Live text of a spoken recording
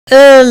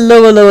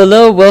Hello, hello,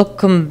 hello,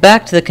 welcome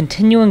back to the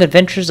continuing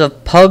adventures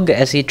of Pugg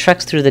as he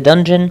treks through the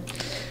dungeon.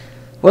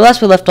 Where last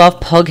we left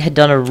off, Pugg had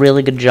done a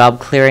really good job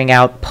clearing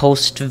out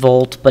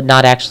post-vault, but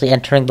not actually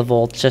entering the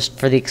vault, just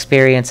for the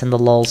experience and the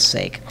lull's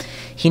sake.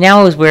 He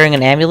now is wearing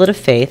an Amulet of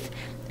Faith,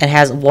 and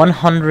has a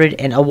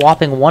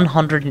whopping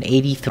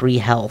 183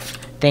 health,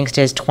 thanks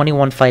to his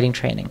 21 fighting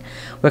training.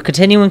 We're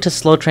continuing to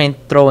slow train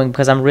throwing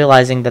because I'm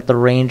realizing that the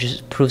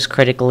range proves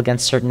critical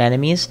against certain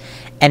enemies,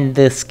 and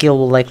the skill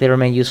will likely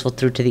remain useful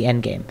through to the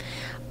end game.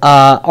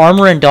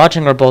 Armor and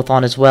dodging are both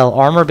on as well.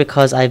 Armor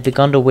because I've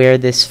begun to wear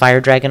this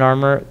Fire Dragon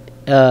armor,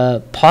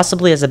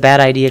 possibly as a bad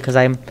idea because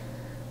I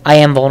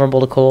am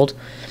vulnerable to cold.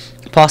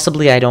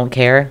 Possibly I don't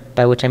care,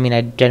 by which I mean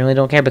I genuinely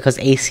don't care because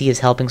AC is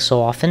helping so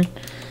often.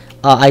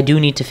 I do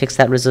need to fix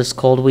that resist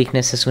cold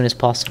weakness as soon as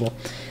possible.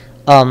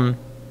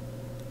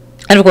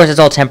 And of course, it's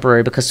all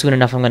temporary, because soon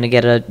enough I'm going to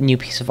get a new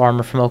piece of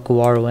armor from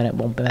Okuwaru, and it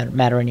won't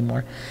matter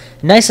anymore.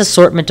 Nice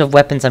assortment of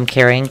weapons I'm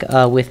carrying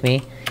with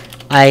me.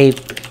 I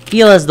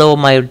feel as though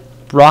my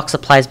rock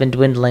supply has been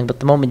dwindling, but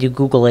the moment you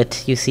Google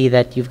it, you see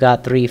that you've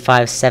got 3,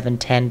 5, 7,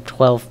 10,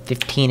 12,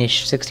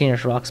 15-ish,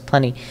 16-ish rocks,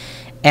 plenty.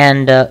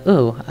 And,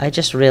 ooh, I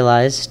just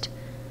realized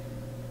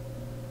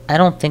I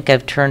don't think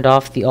I've turned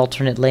off the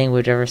alternate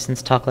language ever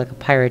since Talk Like a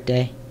Pirate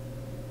Day.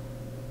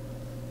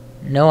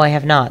 No, I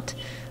have not.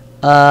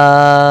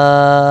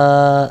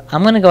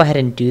 I'm gonna go ahead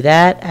and do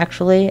that,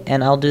 actually,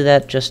 and I'll do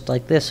that just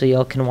like this so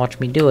y'all can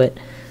watch me do it.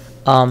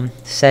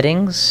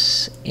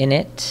 Settings,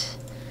 init,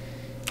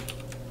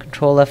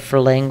 Control F for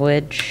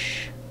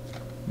language,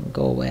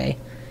 go away.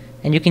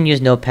 And you can use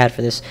Notepad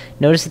for this.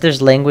 Notice that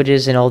there's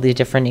languages in all these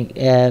different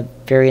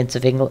variants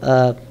of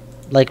English,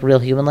 like real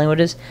human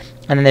languages,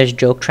 and then there's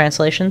joke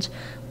translations.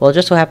 Well, it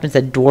just so happens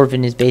that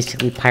Dwarven is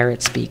basically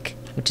pirate speak,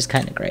 which is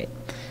kind of great.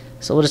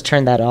 So we'll just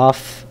turn that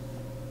off.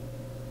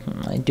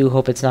 I do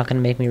hope it's not going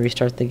to make me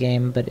restart the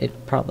game, but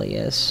it probably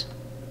is.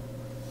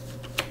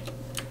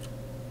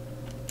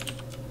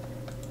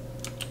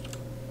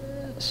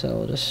 So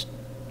we'll just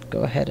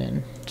go ahead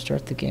and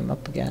start the game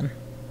up again.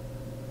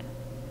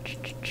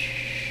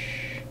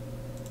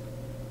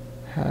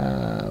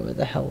 Where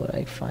the hell would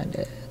I find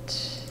it?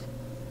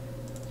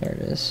 There it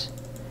is.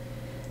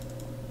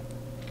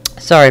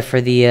 Sorry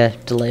for the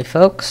delay,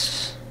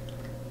 folks.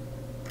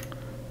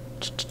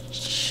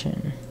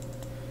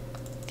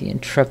 The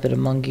intrepid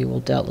among you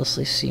will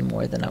doubtlessly see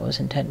more than I was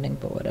intending,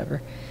 but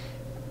whatever.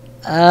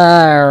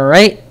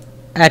 Alright,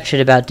 that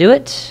should about do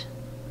it.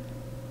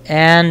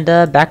 And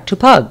back to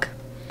Pugg.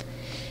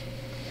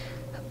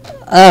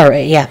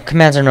 Alright, yeah,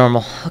 commands are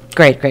normal.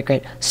 Great, great,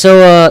 great.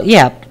 So,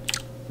 yeah,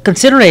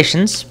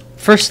 considerations.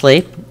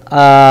 Firstly,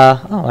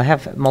 oh, I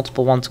have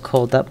multiple ones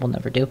cold. That will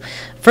never do.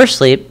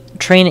 Firstly,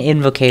 train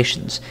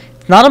invocations.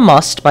 Not a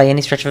must by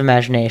any stretch of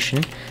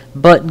imagination,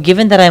 but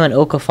given that I'm an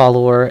Oka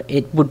follower,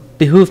 it would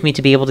behoove me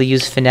to be able to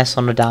use finesse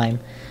on a dime.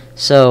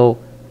 So,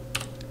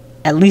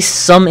 at least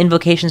some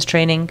invocations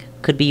training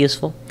could be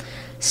useful.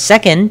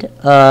 Second,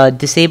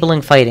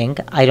 disabling fighting.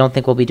 I don't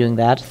think we'll be doing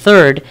that.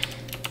 Third,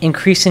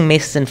 increasing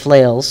maces and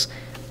flails.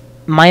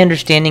 My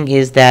understanding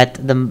is that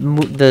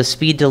the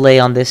speed delay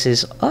on this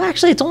is... Oh,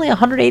 actually, it's only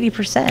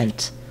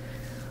 180%.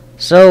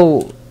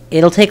 So,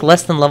 it'll take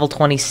less than level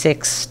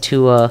 26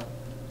 to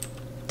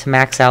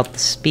max out the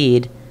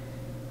speed.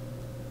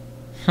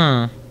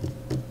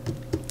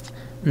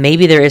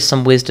 Maybe there is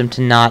some wisdom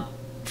to not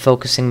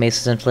focusing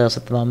maces and flails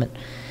at the moment.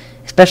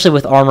 Especially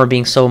with armor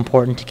being so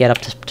important to get up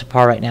to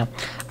par right now.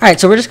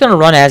 Alright, so we're just going to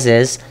run as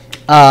is.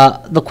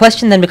 The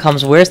question then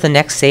becomes, where's the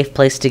next safe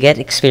place to get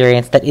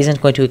experience that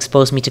isn't going to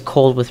expose me to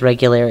cold with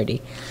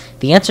regularity?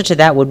 The answer to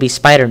that would be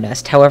Spider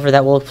Nest. However,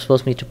 that will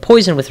expose me to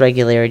poison with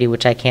regularity,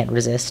 which I can't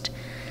resist.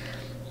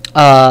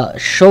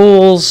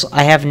 Shoals,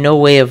 I have no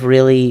way of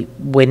really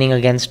winning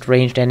against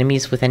ranged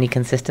enemies with any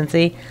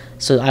consistency,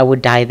 so I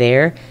would die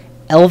there.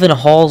 Elven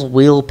Halls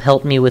will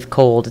pelt me with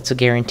cold, it's a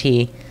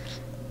guarantee.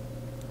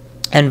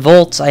 And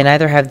Vaults, I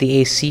neither have the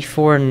AC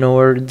for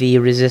nor the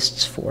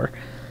resists for,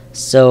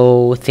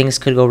 so things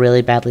could go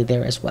really badly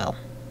there as well.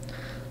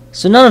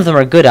 So none of them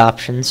are good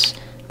options.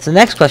 So the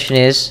next question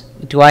is,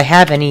 do I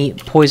have any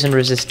poison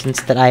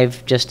resistance that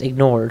I've just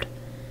ignored?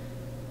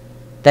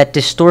 That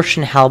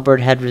Distortion Halberd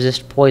had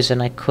resist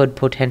poison. I could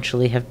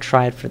potentially have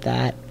tried for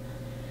that.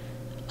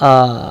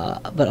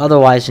 But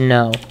otherwise,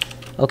 no.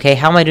 Okay,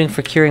 how am I doing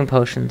for curing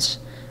potions?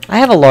 I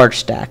have a large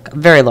stack. A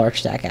very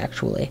large stack,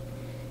 actually.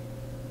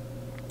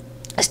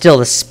 Still,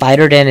 the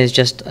Spider Den is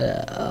just...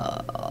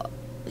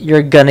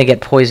 you're gonna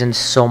get poisoned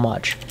so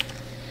much.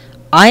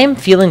 I am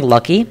feeling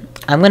lucky.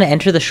 I'm gonna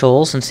enter the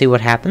shoals and see what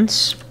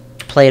happens.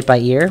 Play it by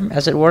ear,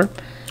 as it were.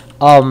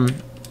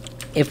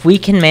 If we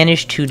can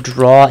manage to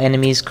draw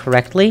enemies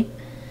correctly,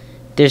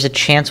 there's a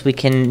chance we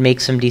can make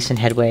some decent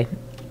headway.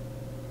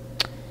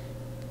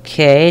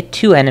 Okay,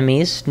 2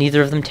 enemies,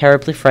 neither of them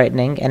terribly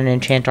frightening, and an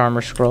enchant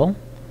armor scroll.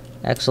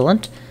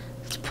 Excellent.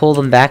 Let's pull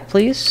them back,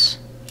 please.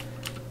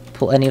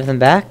 Pull any of them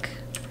back.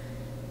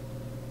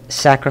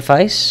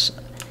 Sacrifice.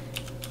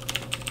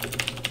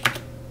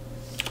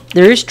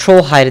 There is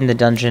Troll Hide in the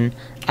dungeon.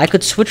 I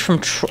could switch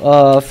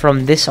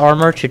from this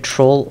armor to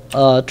troll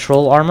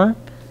armor,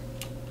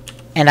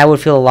 and I would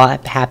feel a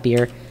lot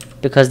happier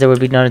because there would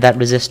be none of that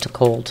resist to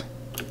cold.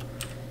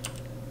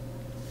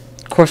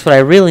 Of course, what I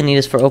really need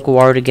is for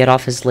Okawaru to get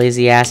off his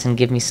lazy ass and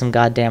give me some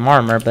goddamn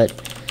armor, but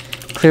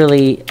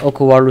clearly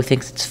Okawaru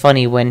thinks it's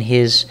funny when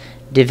his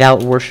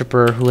devout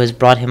worshipper, who has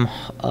brought him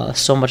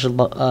so much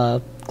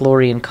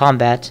glory in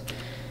combat,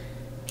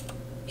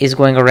 is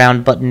going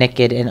around butt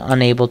naked and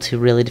unable to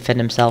really defend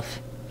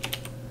himself.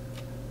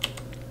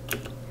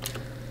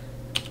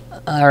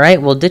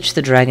 Alright, we'll ditch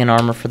the dragon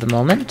armor for the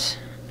moment.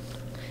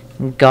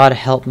 God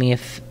help me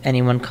if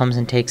anyone comes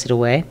and takes it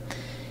away.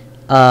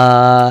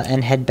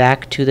 And head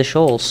back to the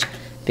shoals,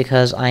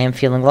 because I am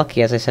feeling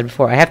lucky, as I said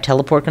before. I have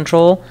teleport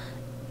control.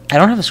 I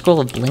don't have a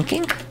scroll of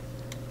blinking?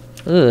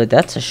 Ooh,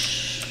 that's a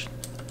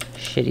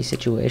shitty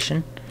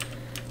situation.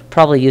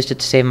 Probably used it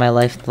to save my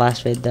life in the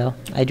last raid, though.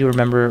 I do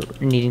remember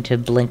needing to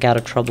blink out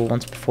of trouble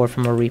once before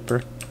from a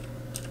Reaper.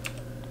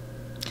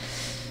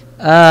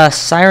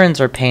 Sirens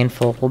are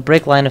painful. We'll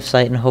break line of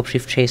sight and hope she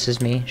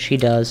chases me. She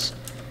does.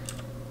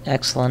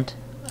 Excellent.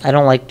 I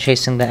don't like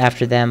chasing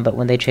after them, but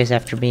when they chase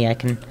after me, I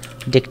can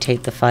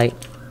dictate the fight.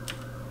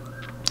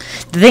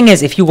 The thing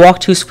is, if you walk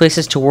 2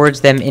 spaces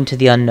towards them into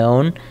the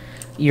unknown,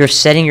 you're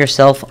setting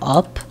yourself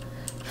up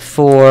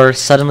for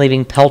suddenly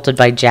being pelted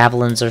by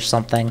javelins or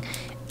something,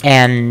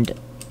 and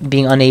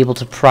being unable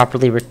to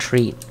properly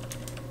retreat.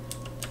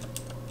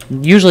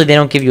 Usually they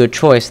don't give you a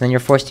choice, and then you're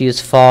forced to use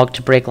fog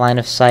to break line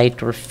of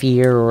sight, or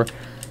fear, or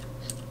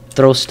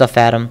throw stuff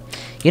at them.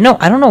 You know,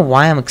 I don't know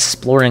why I'm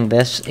exploring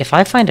this. If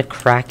I find a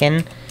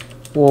Kraken,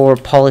 or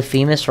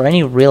Polyphemus, or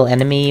any real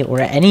enemy,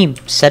 or any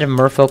set of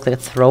merfolk that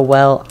throw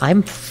well,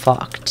 I'm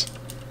fucked.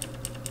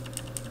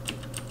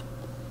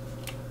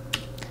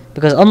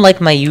 Because unlike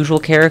my usual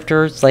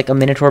characters, like a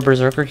Minotaur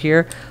Berserker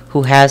here,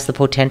 who has the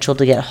potential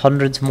to get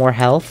hundreds more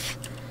health...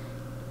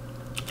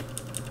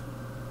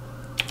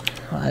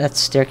 that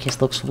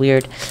staircase looks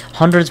weird.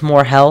 Hundreds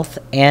more health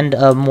and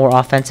more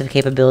offensive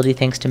capability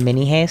thanks to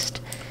mini haste.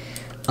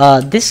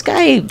 This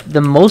guy,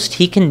 the most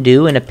he can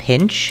do in a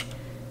pinch...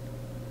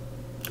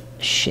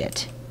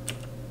 Shit.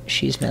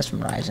 She's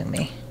mesmerizing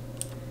me.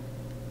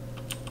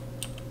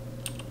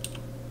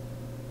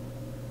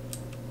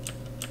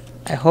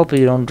 I hope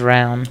you don't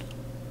drown.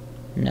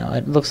 No,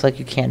 it looks like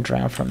you can't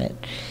drown from it.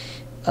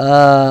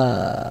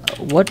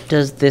 What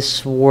does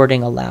this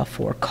warding allow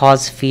for?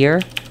 Cause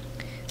fear?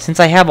 Since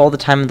I have all the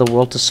time in the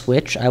world to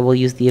switch, I will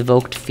use the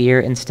evoked fear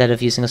instead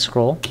of using a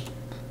scroll.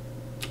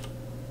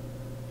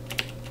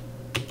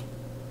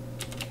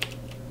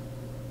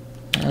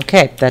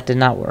 Okay, that did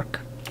not work.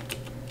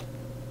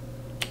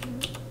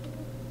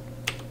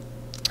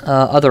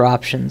 Other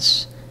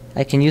options.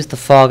 I can use the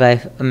fog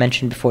I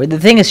mentioned before. The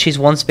thing is, she's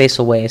 1 space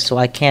away, so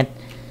I can't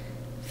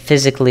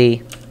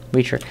physically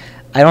reach her.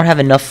 I don't have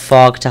enough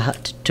fog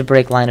to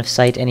break line of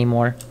sight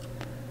anymore.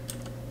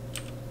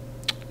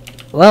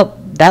 Well,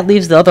 that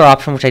leaves the other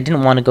option, which I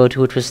didn't want to go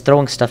to, which was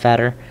throwing stuff at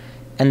her.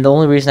 And the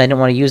only reason I didn't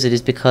want to use it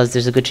is because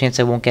there's a good chance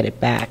I won't get it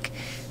back.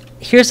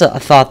 Here's a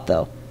thought,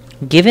 though.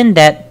 Given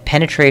that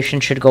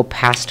penetration should go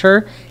past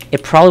her,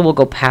 it probably will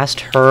go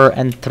past her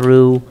and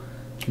through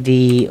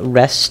the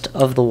rest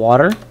of the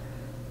water,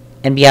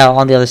 and be out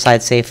on the other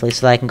side safely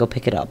so that I can go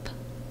pick it up.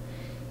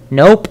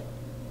 Nope.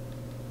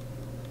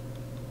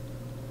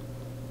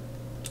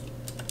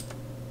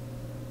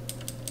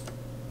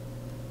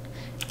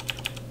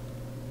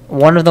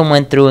 One of them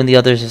went through and the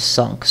others is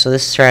sunk, so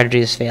this strategy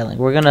is failing.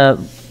 We're gonna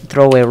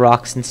throw away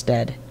rocks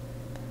instead.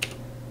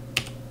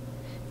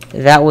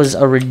 That was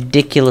a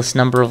ridiculous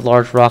number of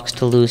large rocks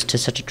to lose to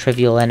such a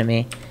trivial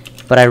enemy,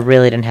 but I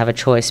really didn't have a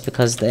choice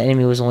because the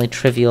enemy was only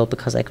trivial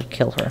because I could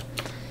kill her.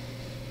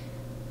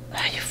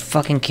 Are you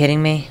fucking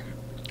kidding me?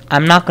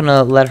 I'm not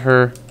gonna let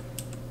her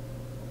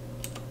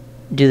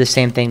do the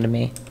same thing to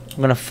me.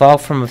 I'm gonna fall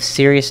from a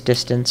serious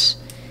distance,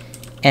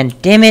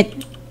 and damn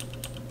it,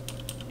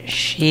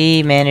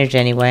 she managed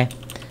anyway.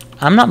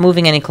 I'm not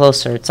moving any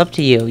closer. It's up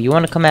to you. You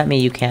want to come at me,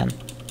 you can.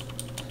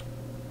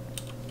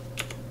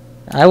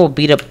 I will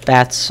beat up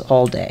bats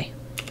all day.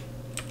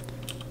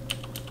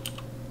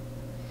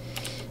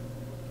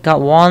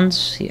 Got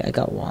wands? Yeah, I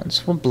got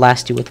wands. We'll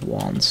blast you with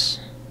wands.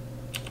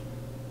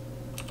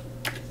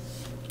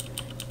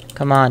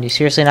 Come on, you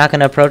seriously not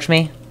gonna approach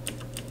me?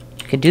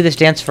 You can do this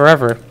dance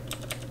forever.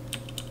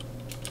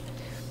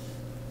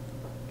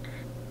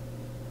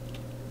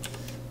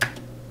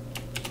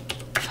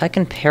 If I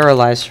can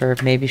paralyze her,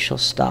 maybe she'll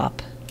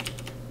stop.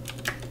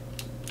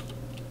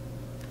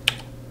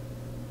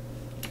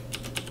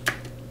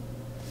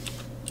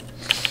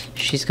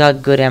 She's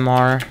got good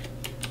MR.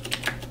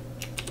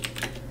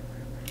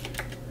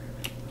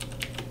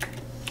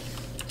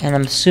 And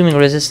I'm assuming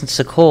resistance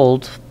to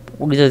cold.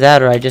 Either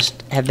that or I just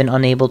have been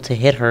unable to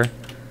hit her.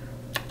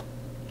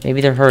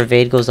 Maybe her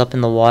evade goes up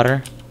in the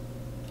water.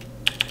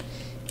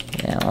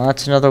 Yeah, well,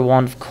 that's another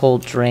wand of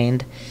cold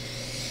drained.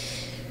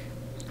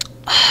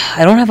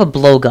 I don't have a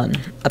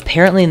blowgun.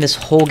 Apparently in this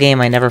whole game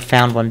I never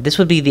found one. This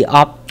would be the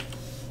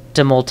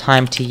optimal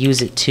time to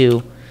use it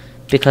too,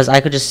 because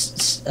I could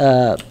just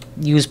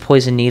use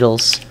poison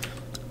needles.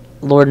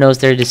 Lord knows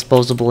they're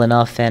disposable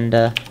enough, and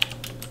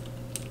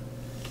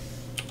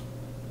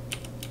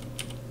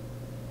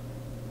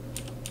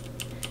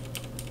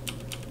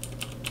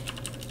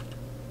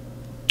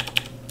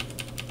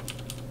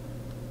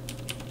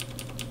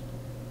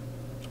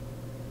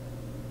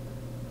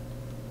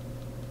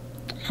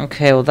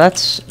okay, well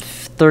that's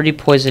 30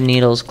 poison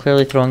needles.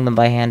 Clearly throwing them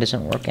by hand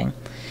isn't working.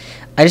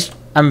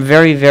 I'm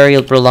very, very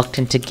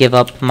reluctant to give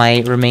up my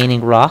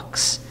remaining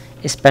rocks,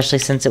 especially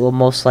since it will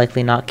most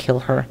likely not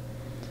kill her.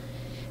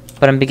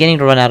 But I'm beginning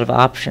to run out of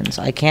options.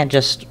 I can't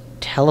just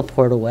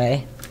teleport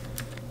away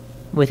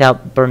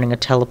without burning a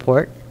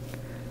teleport.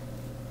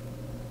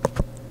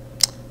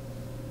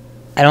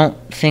 I don't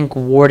think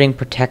warding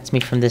protects me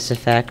from this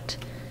effect.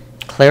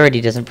 Clarity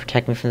doesn't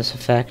protect me from this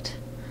effect.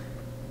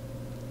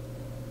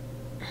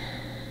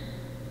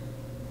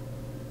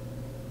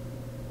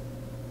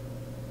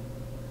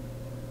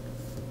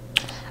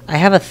 I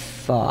have a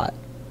thought.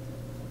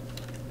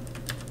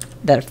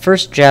 That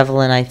first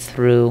javelin I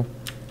threw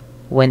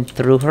went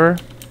through her.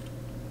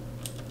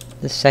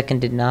 The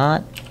second did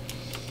not.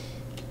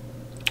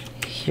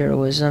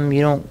 Heroism.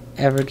 You don't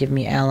ever give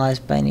me allies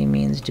by any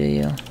means, do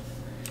you?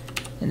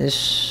 And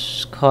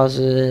this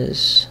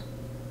causes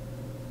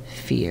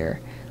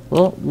fear.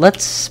 Well,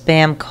 let's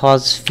spam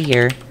cause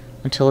fear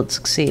until it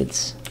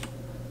succeeds.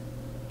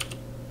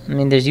 I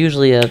mean, there's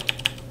usually a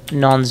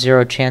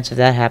non-zero chance of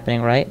that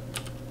happening, right?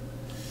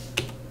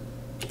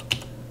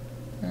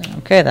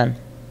 Okay then.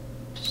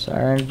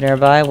 Siren's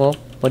nearby. Well,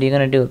 what are you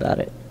gonna do about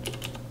it?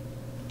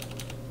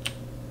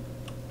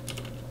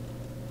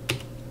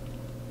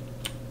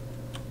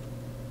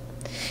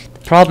 The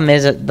problem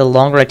is that the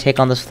longer I take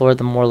on this floor,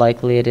 the more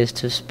likely it is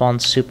to spawn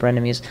super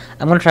enemies.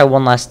 I'm gonna try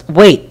one last...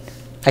 Wait!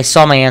 I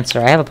saw my answer.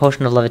 I have a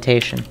potion of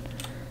levitation.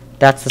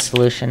 That's the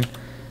solution.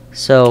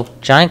 So,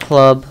 giant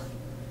club.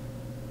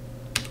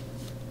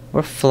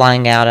 We're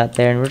flying out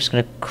there, and we're just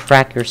gonna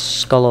crack your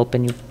skull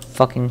open, you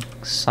fucking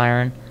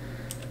siren.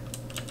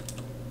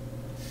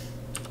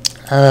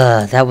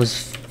 That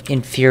was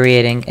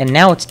infuriating, and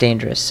now it's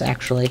dangerous,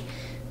 actually.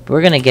 But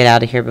we're gonna get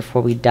out of here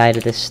before we die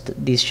to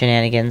these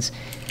shenanigans.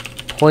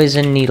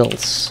 Poison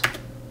needles.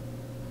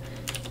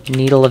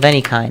 Needle of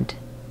any kind.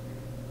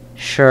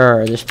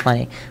 Sure, there's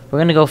plenty. We're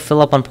gonna go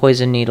fill up on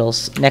poison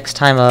needles. Next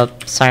time a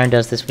siren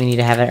does this, we need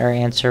to have our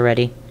answer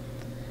ready.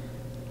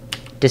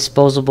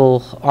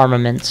 Disposable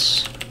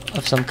armaments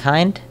of some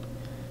kind.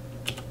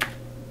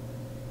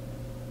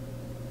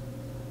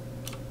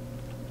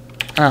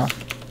 Oh.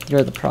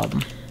 You're the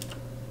problem.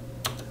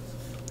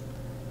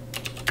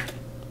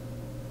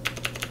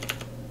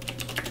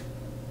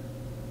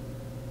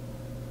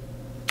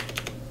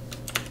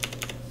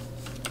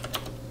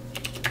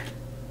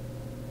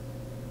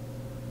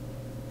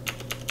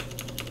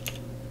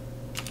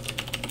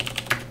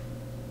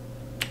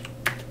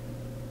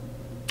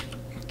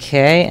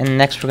 Okay, and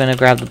next we're going to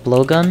grab the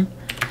blowgun,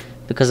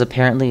 because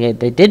apparently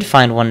they did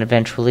find one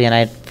eventually, and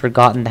I'd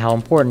forgotten how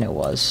important it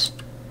was.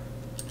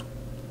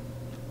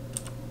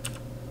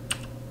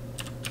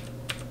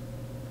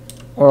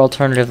 Or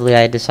alternatively,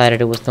 I decided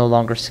it was no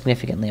longer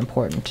significantly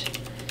important.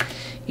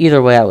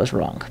 Either way, I was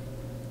wrong.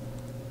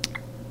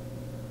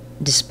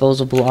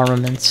 Disposable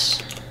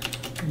armaments.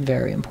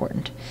 Very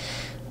important.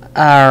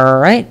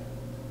 Alright.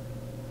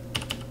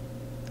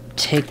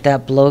 Take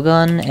that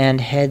blowgun and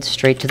head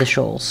straight to the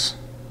shoals.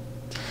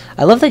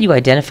 I love that you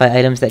identify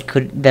items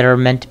that are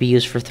meant to be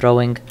used for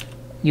throwing.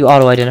 You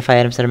auto-identify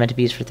items that are meant to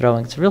be used for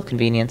throwing. It's a real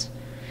convenience.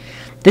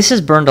 This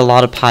has burned a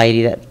lot of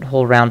piety, that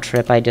whole round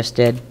trip I just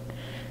did.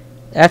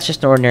 That's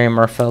just an ordinary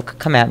merfolk.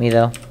 Come at me,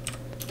 though.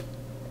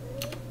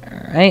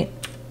 Alright.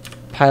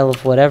 Pile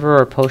of whatever,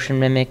 or potion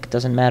mimic,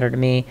 doesn't matter to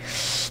me.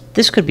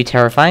 This could be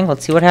terrifying.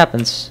 Let's see what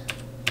happens.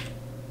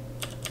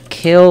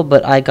 Kill,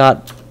 but I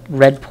got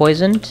red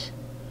poisoned.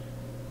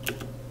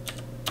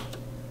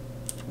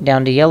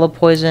 Down to yellow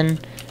poison.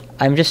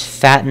 I'm just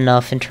fat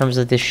enough in terms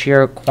of the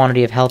sheer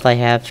quantity of health I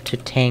have to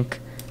tank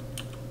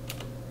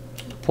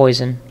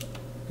poison.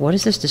 What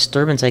is this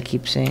disturbance I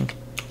keep seeing?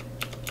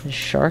 A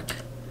shark?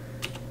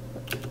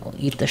 I'll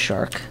eat the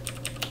shark.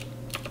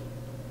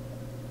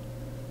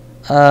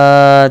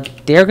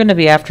 They're gonna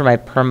be after my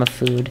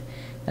perma-food.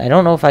 I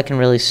don't know if I can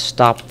really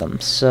stop them,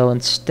 so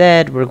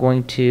instead we're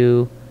going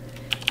to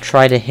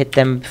try to hit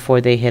them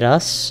before they hit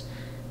us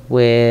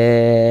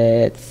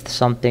with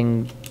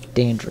something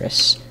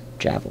dangerous.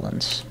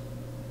 Javelins.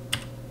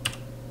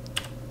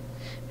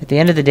 At the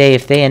end of the day,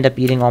 if they end up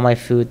eating all my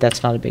food,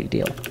 that's not a big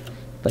deal.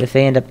 But if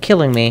they end up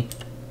killing me,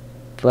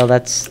 well,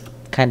 that's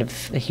kind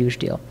of a huge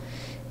deal.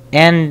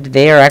 And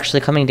they are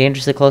actually coming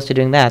dangerously close to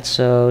doing that,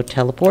 so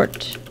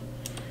teleport.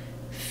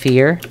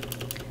 Fear.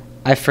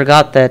 I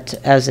forgot that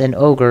as an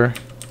ogre,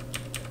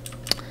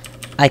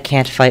 I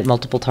can't fight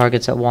multiple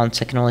targets at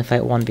once. I can only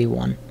fight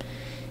 1v1.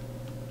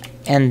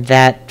 And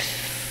that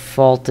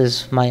fault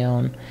is my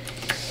own.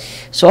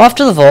 So off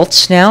to the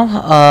vaults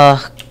now.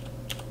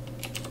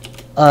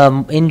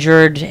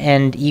 Injured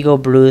and ego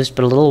bruised,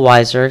 but a little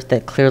wiser.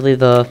 That clearly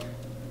the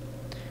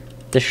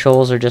The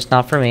shoals are just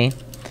not for me.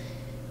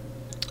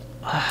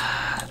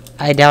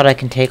 I doubt I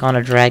can take on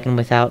a dragon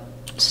without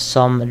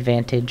some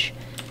advantage.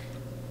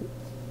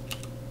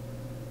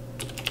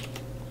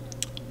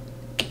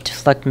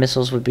 Deflect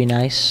missiles would be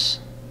nice.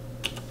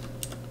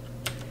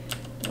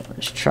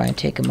 Just try and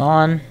take him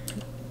on.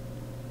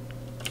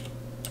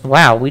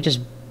 Wow, we just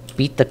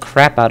beat the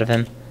crap out of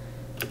him.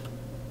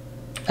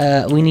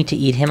 We need to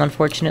eat him,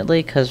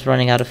 unfortunately, because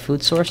running out of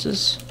food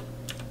sources.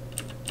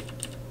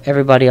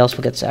 Everybody else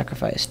will get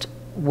sacrificed.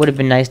 Would have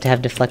been nice to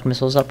have deflect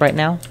missiles up right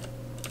now.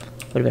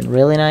 Would have been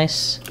really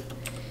nice.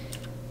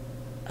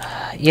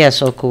 Yes,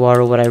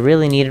 Okuwaru, what I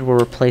really needed were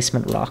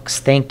replacement rocks.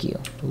 Thank you.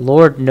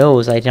 Lord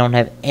knows I don't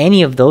have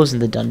any of those in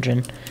the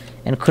dungeon,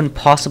 and couldn't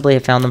possibly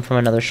have found them from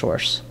another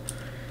source.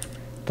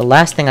 The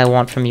last thing I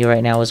want from you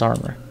right now is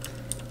armor.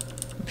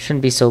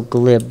 Shouldn't be so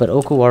glib, but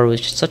Okuwaru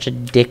is just such a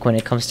dick when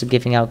it comes to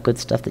giving out good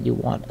stuff that you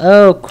want.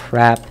 Oh,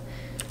 crap.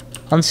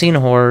 Unseen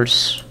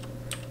horrors.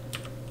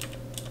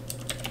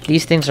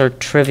 These things are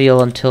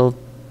trivial until,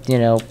 you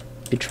know,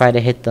 you try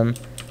to hit them.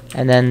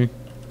 And then,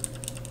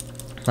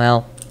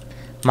 well,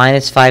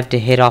 -5 to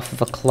hit off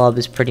of a club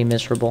is pretty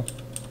miserable.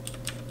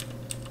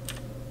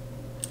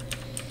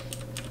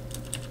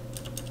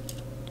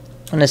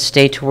 I'm going to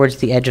stay towards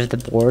the edge of the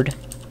board.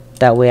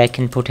 That way I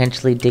can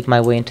potentially dig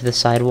my way into the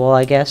sidewall,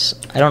 I guess.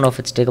 I don't know if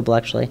it's diggable,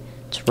 actually.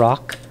 It's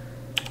rock.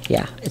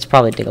 Yeah, it's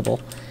probably diggable.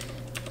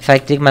 If I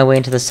dig my way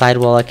into the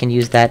sidewall, I can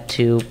use that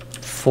to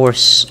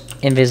force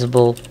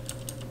invisible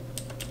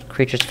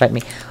creatures to fight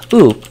me.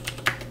 Ooh!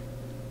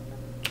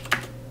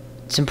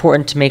 It's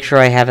important to make sure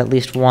I have at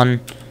least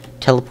one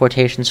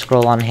teleportation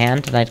scroll on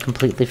hand, and I'd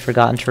completely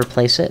forgotten to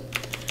replace it.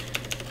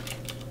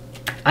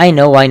 I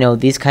know,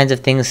 these kinds of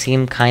things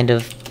seem kind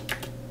of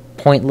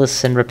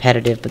pointless and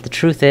repetitive, but the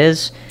truth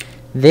is,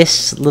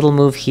 this little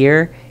move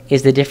here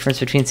is the difference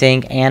between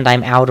saying, and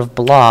I'm out of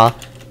blah,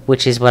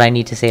 which is what I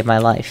need to save my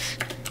life,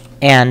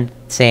 and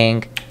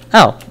saying,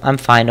 oh, I'm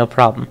fine, no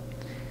problem.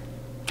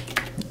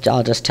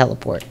 I'll just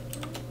teleport.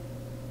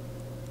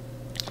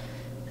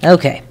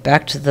 Okay,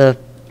 back to the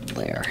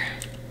lair.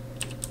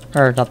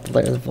 Or, not the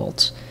lair, the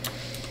vaults.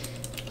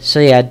 So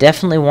yeah, I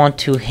definitely want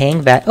to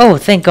hang back. Oh,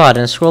 thank God,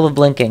 and a scroll of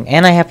blinking.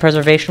 And I have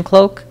preservation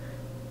cloak.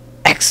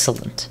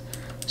 Excellent.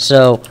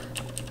 So,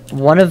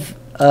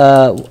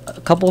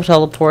 a couple of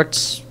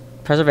teleports,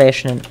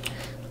 preservation, and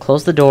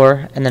close the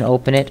door, and then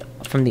open it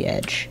from the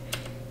edge.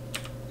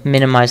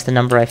 Minimize the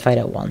number I fight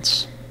at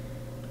once.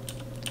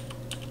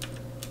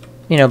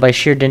 You know, by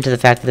sheer dint of the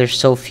fact that there's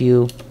so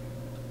few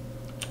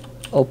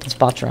open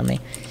spots around me.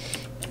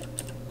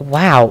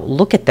 Wow,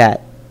 look at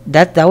that.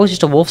 That was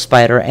just a wolf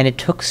spider, and it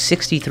took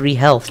 63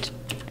 health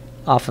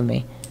off of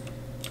me.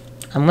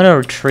 I'm gonna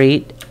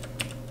retreat.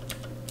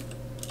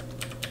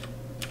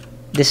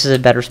 This is a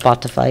better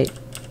spot to fight.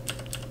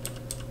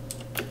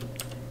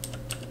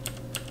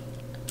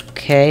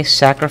 Okay,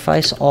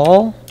 sacrifice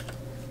all.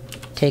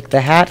 Take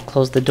the hat,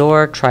 close the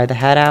door, try the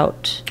hat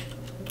out.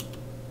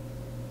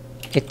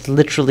 It's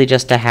literally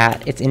just a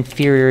hat. It's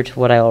inferior to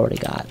what I already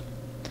got.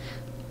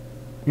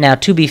 Now,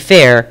 to be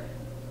fair,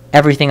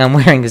 everything I'm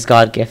wearing is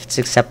god gifts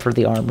except for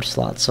the armor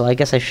slot, so I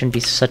guess I shouldn't be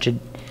such a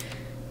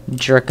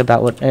jerk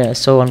about what,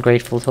 so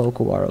ungrateful to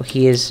Okuwaru.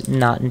 He is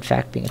not, in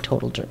fact, being a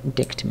total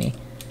dick to me.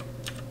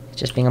 He's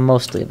just being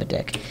mostly of a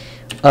dick.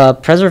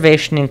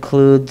 Preservation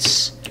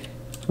includes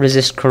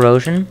resist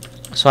corrosion,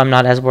 so I'm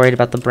not as worried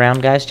about the brown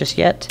guys just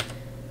yet.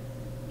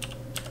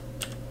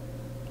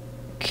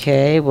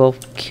 Okay, we'll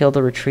kill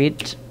the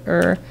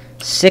retreater.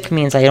 Sick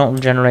means I don't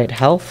regenerate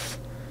health.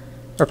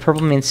 Or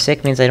purple means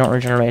sick means I don't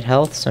regenerate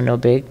health, so no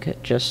big,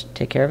 just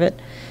take care of it.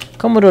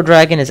 Komodo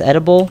dragon is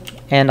edible,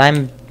 and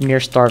I'm near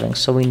starving,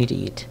 so we need to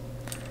eat.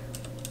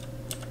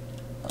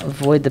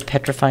 Avoid the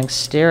petrifying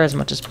stare as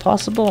much as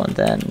possible, and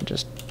then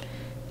just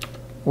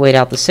wait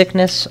out the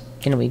sickness.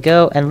 In we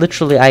go, and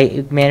literally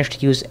I managed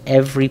to use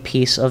every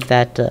piece of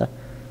that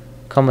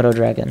Komodo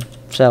dragon,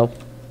 so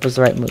it was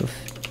the right move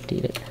to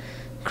eat it.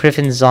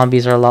 Griffin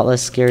zombies are a lot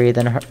less scary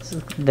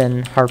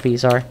than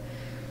harpies are.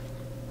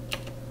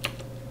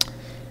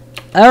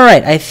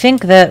 Alright, I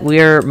think that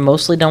we're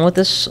mostly done with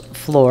this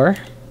floor.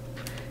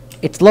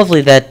 It's lovely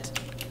that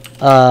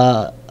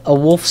a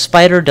wolf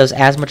spider does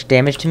as much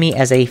damage to me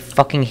as a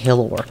fucking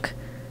hill orc.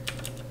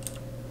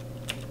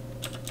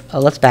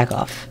 Let's back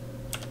off.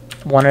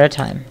 One at a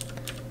time.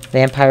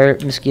 Vampire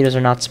mosquitoes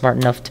are not smart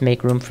enough to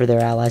make room for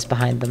their allies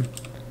behind them.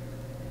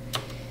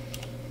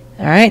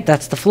 Alright,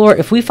 that's the floor.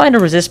 If we find a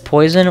resist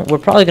poison, we're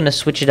probably going to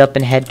switch it up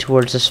and head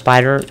towards the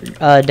spider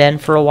den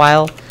for a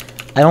while.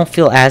 I don't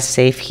feel as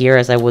safe here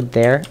as I would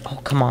there. Oh,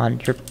 come on.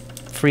 You're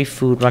free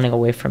food running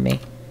away from me.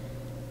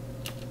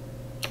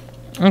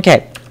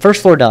 Okay,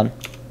 first floor done.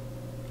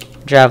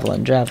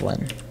 Javelin,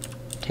 javelin.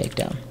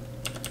 Takedown.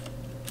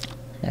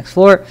 Next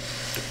floor.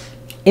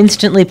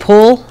 Instantly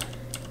pull.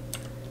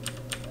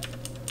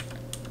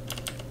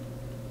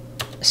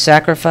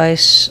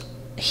 Sacrifice.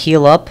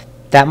 Heal up.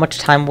 That much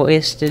time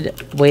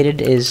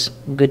waited is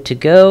good to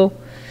go.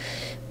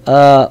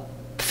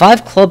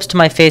 5 clubs to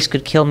my face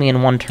could kill me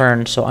in one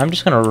turn, so I'm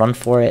just gonna run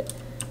for it.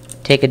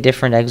 take a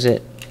different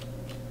exit.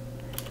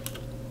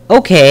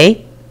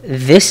 Okay,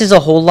 this is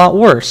a whole lot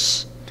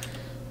worse.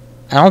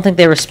 I don't think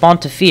they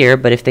respond to fear,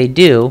 but if they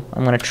do,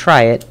 I'm going to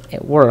try it.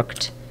 It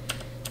worked.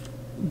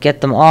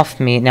 Get them off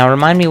me. Now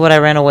remind me what I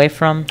ran away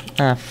from.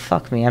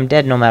 Fuck me. I'm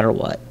dead no matter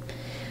what.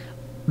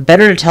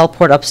 Better to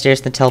teleport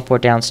upstairs than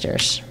teleport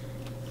downstairs.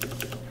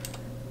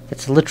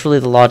 That's literally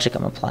the logic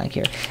I'm applying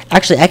here.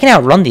 Actually, I can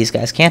outrun these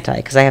guys, can't I?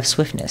 Because I have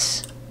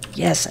swiftness.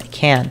 Yes, I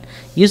can.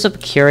 Use up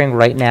curing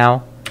right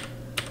now.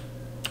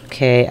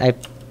 Okay, I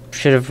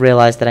should have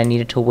realized that I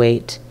needed to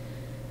wait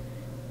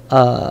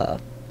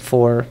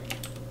for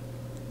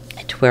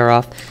it to wear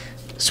off.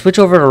 Switch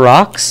over to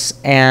rocks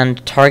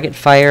and target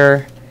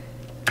fire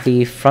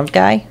the front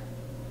guy.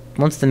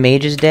 Once the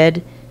mage is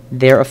dead,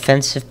 their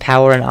offensive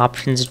power and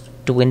options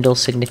dwindle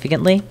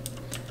significantly.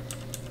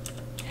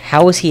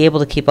 How is he able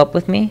to keep up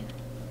with me?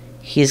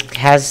 He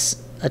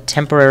has a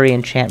temporary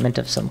enchantment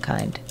of some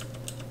kind.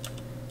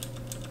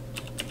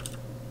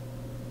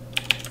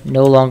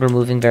 No longer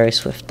moving very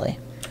swiftly.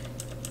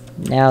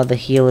 Now the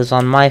heal is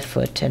on my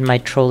foot, and my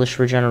trollish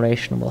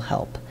regeneration will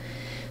help.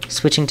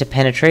 Switching to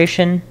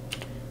penetration.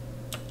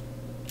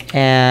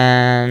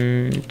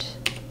 And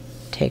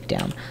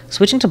takedown.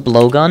 Switching to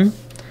blowgun.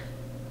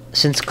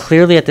 Since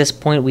clearly at this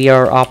point we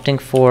are opting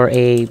for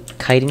a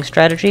kiting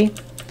strategy,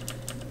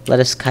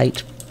 let us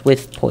kite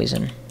with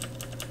poison.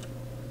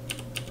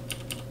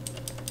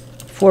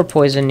 4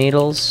 poison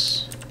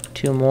needles.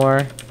 2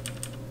 more.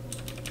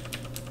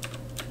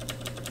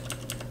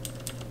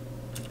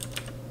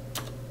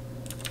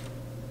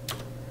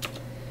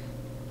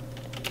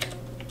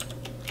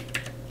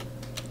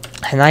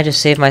 And I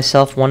just saved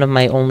myself one of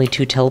my only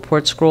 2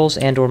 teleport scrolls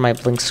and or my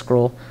blink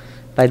scroll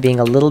by being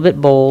a little bit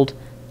bold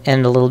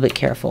and a little bit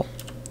careful.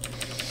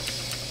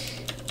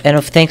 And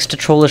if thanks to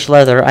trollish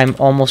leather, I'm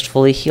almost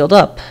fully healed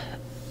up.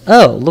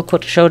 Oh, look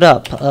what showed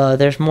up.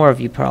 There's more of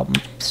you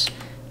problems.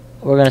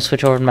 We're going to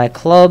switch over to my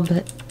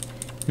club.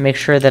 Make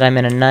sure that I'm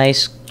in a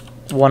nice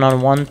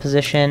one-on-one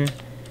position.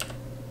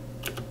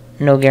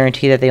 No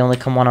guarantee that they only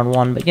come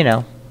one-on-one, but you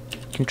know, you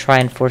can try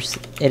and force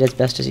it as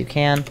best as you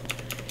can.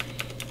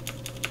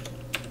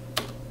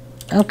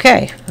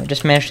 Okay, I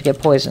just managed to get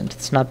poisoned.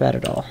 It's not bad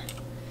at all.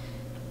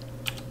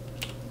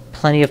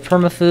 Plenty of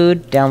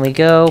permafood. Down we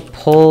go.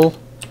 Pull.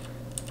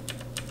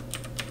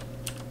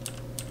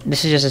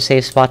 This is just a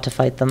safe spot to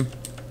fight them.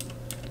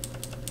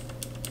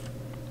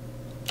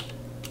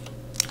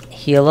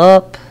 Heal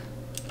up.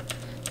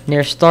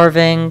 Near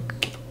starving.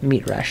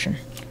 Meat ration.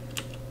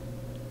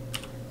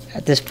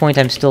 At this point,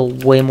 I'm still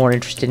way more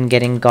interested in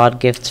getting god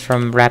gifts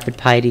from rapid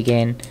piety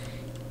gain.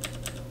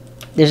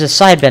 There's a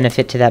side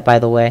benefit to that, by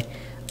the way.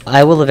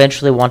 I will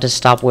eventually want to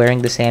stop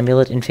wearing this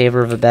amulet in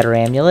favor of a better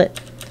amulet.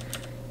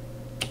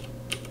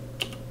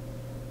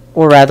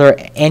 Or rather,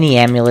 any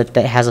amulet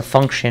that has a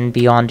function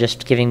beyond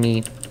just giving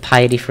me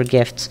piety for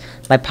gifts.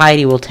 My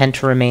piety will tend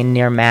to remain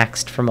near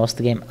maxed for most of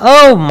the game.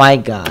 Oh my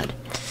god.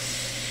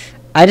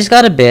 I just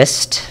got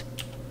abyssed.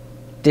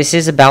 This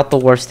is about the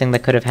worst thing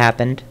that could have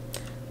happened.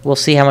 We'll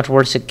see how much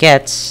worse it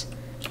gets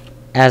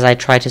as I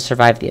try to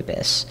survive the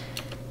abyss.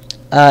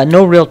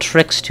 No real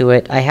tricks to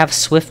it. I have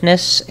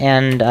swiftness,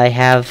 and I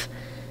have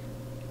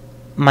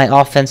my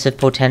offensive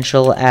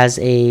potential as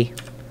a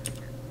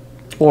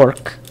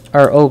orc,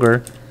 or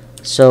ogre,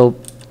 so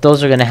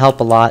those are going to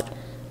help a lot.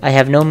 I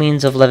have no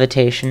means of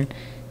levitation.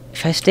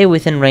 If I stay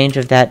within range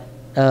of that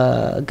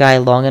guy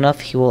long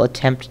enough, he will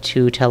attempt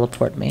to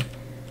teleport me.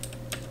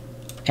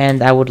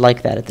 And I would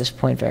like that at this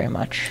point very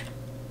much.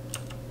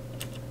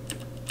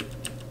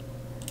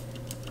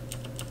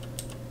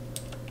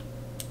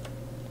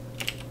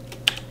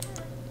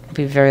 I'll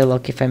be very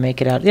lucky if I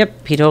make it out.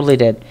 Yep, he totally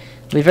did.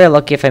 I'll be very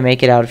lucky if I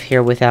make it out of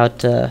here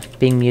without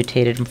being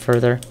mutated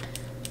further.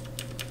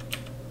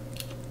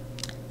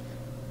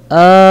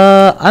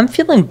 I'm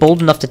feeling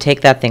bold enough to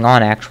take that thing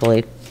on,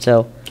 actually.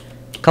 So,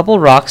 a couple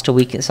rocks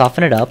to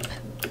soften it up.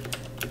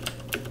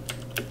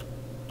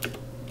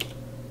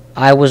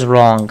 I was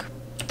wrong.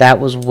 That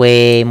was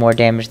way more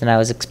damage than I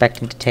was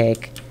expecting to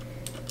take.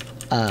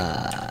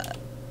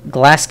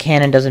 Glass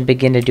cannon doesn't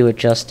begin to do it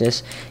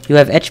justice. You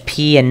have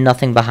HP and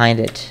nothing behind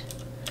it.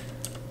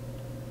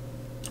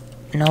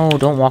 No,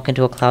 don't walk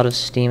into a cloud of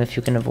steam if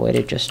you can avoid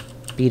it. Just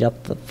beat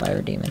up the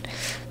fire demon.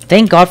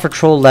 Thank God for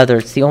troll leather.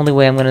 It's the only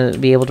way I'm going to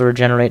be able to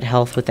regenerate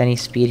health with any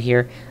speed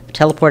here.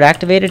 Teleport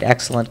activated?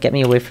 Excellent. Get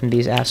me away from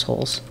these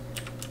assholes.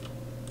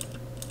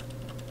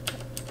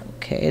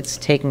 Okay, it's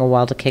taking a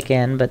while to kick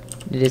in, but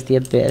it is the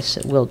abyss.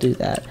 It will do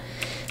that.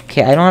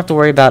 Okay, I don't have to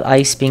worry about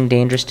ice being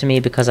dangerous to me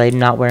because I'm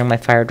not wearing my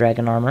fire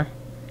dragon armor.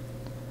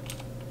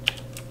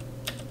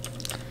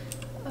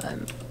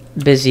 I'm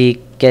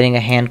busy getting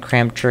a hand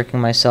cramp, jerking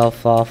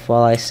myself off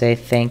while I say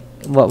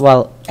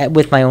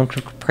with my own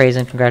praise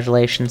and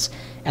congratulations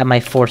at my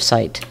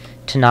foresight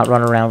to not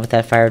run around with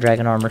that fire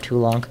dragon armor too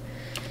long.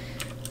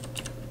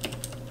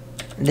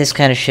 This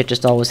kind of shit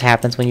just always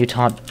happens when you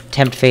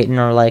tempt fate and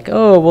are like,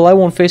 oh, well, I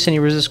won't face any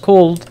resist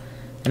cold.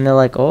 And they're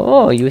like,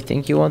 oh, you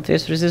think you won't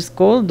face resist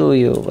cold, do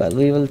you? Well,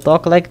 we will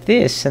talk like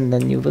this, and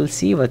then you will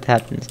see what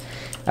happens.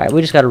 Alright,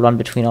 we just gotta run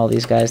between all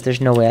these guys.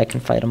 There's no way I can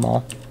fight them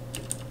all.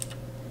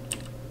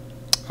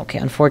 Okay,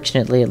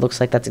 unfortunately, it looks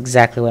like that's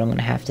exactly what I'm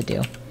gonna have to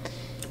do.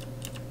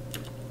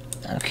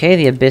 Okay,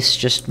 the Abyss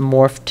just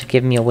morphed to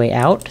give me a way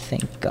out,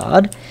 thank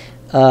God.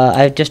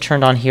 I've just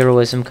turned on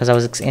Heroism because I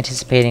was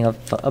anticipating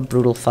a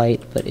brutal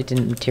fight, but it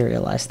didn't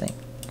materialize, thank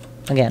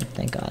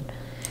God.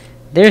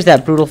 There's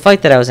that brutal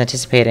fight that I was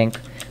anticipating,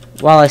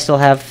 while I still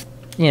have,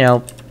 you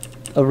know,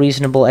 a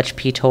reasonable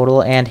HP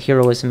total and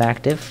Heroism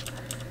active.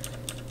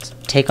 Let's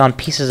take on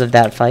pieces of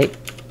that fight.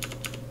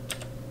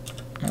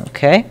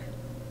 Okay.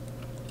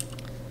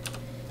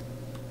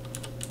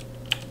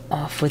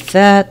 Off with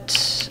that.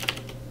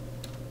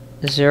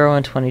 0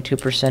 and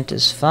 22%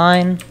 is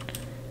fine.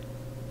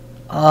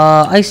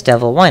 Ice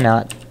Devil, why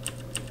not?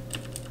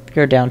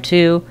 You're down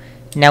 2.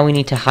 Now we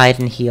need to hide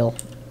and heal.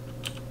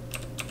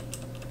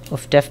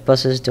 If death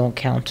buzzes don't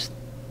count.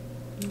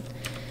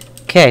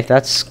 Okay,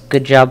 that's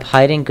good job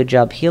hiding, good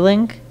job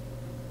healing.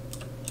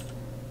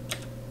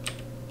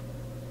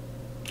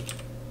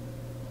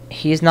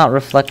 He's not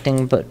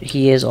reflecting, but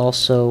he is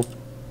also,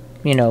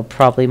 you know,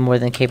 probably more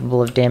than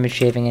capable of damage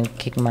shaving and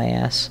kicking my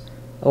ass.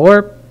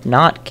 Or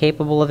not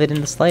capable of it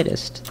in the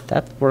slightest.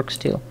 That works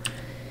too.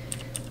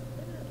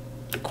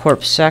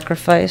 Corpse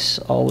Sacrifice,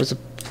 always a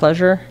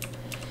pleasure.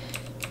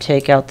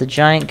 Take out the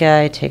giant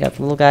guy, take out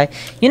the little guy.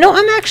 You know,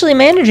 I'm actually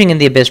managing in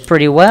the Abyss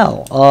pretty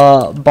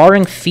well.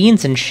 Barring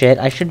fiends and shit,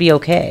 I should be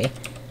okay.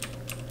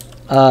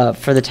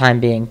 For the time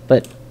being.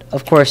 But,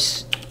 of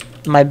course,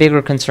 my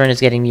bigger concern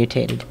is getting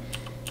mutated.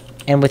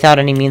 And without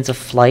any means of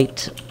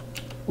flight,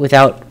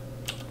 without...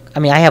 I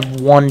mean, I have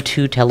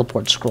 2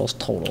 teleport scrolls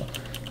total.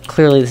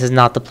 Clearly, this is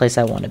not the place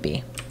I want to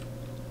be.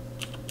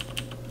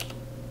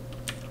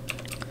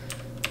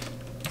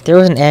 If there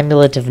was an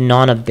amulet of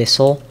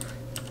non-abyssal,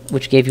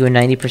 which gave you a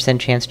 90%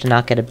 chance to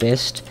not get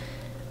abyssed,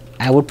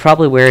 I would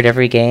probably wear it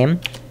every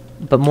game,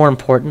 but more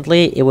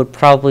importantly, it would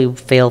probably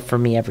fail for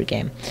me every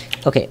game.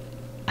 Okay,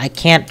 I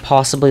can't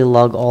possibly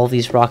lug all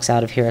these rocks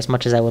out of here as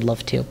much as I would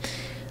love to.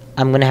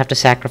 I'm going to have to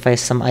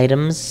sacrifice some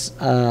items.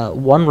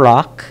 1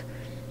 rock,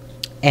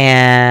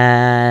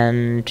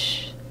 and...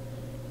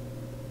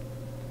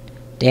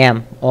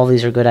 Damn, all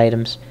these are good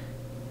items.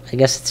 I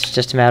guess it's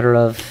just a matter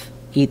of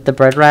eat the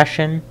bread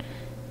ration.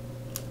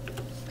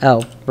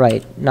 Oh,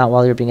 right. Not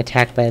while you're being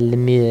attacked by a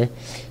lemur.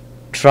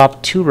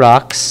 Drop 2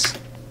 rocks.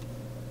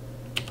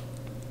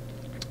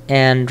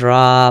 And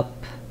drop...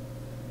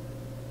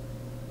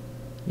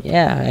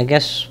 Yeah, I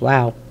guess,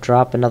 wow.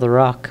 Drop another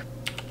rock.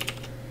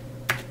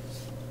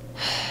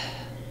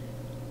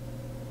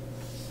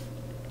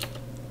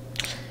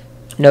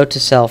 Note to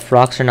self,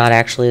 rocks are not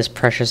actually as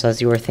precious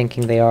as you were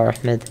thinking they are,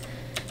 Ahmed.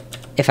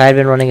 If I had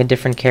been running a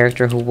different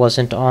character who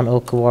wasn't on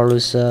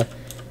Okuwaru's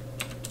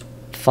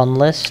fun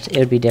list, it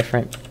would be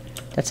different.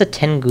 That's a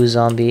Tengu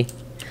zombie.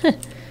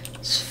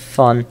 It's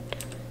fun.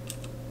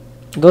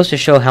 It goes to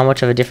show how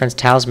much of a difference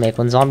Taos make.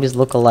 When zombies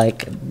look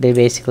alike, they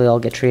basically all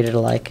get treated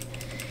alike.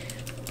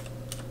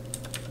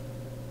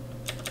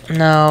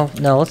 No,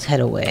 let's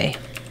head away.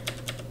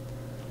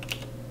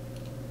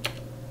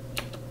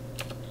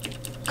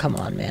 Come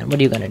on, man. What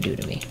are you gonna do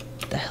to me?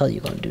 What the hell are you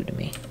gonna do to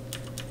me?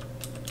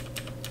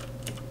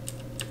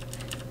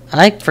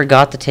 I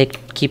forgot to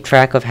keep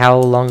track of how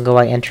long ago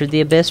I entered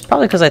the Abyss.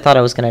 Probably because I thought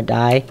I was gonna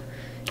die.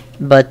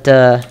 But,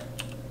 it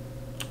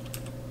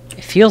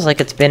feels like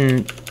it's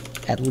been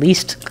at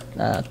least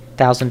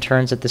 1,000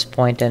 turns at this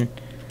point, and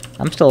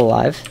I'm still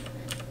alive.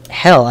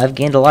 Hell, I've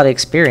gained a lot of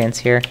experience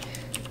here.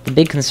 The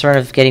big concern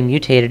of getting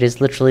mutated is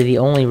literally the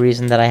only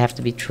reason that I have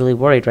to be truly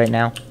worried right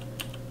now.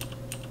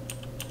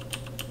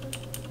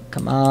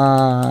 Come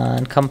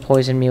on, come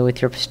poison me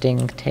with your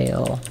sting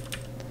tail.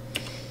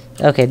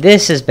 Okay,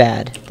 this is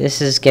bad.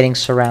 This is getting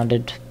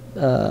surrounded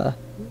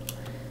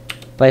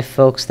by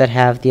folks that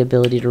have the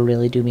ability to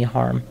really do me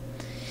harm.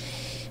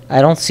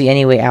 I don't see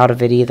any way out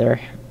of it either.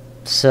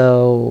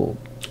 So,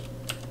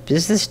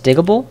 is this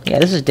diggable? Yeah,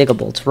 this is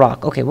diggable. It's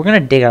rock. Okay, we're gonna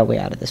dig our way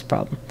out of this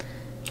problem.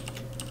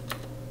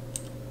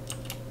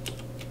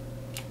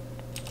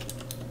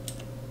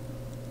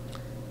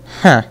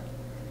 Huh.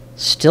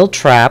 Still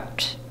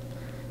trapped.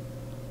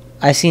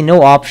 I see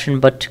no option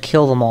but to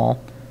kill them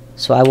all,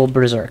 so I will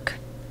berserk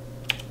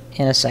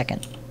in a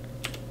second.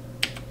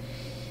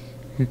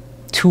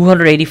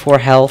 284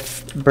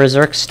 health,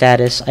 berserk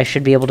status. I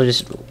should be able to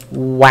just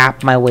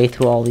whap my way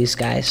through all these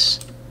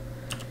guys.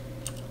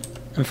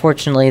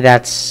 Unfortunately,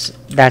 that's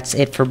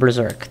it for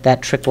berserk.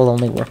 That trick will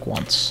only work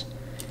once.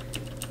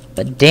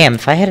 But damn,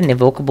 if I had an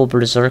evocable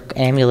berserk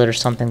amulet or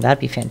something,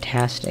 that'd be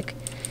fantastic.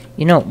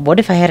 You know, what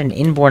if I had an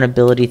inborn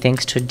ability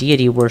thanks to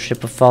deity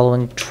worship of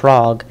following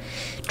Trog?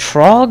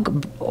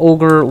 Trog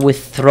ogre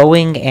with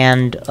throwing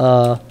and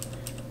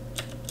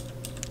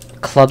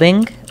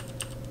clubbing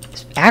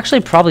is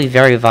actually probably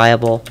very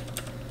viable.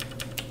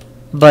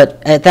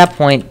 But at that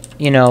point,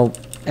 you know,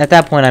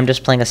 I'm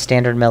just playing a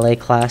standard melee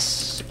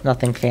class.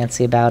 Nothing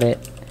fancy about it.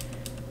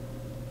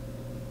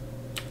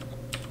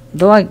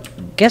 Though I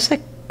guess I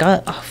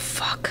got... Oh,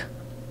 fuck.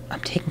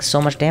 I'm taking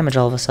so much damage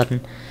all of a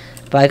sudden.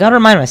 But I gotta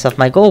remind myself,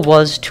 my goal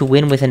was to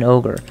win with an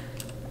ogre.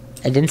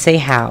 I didn't say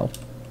how.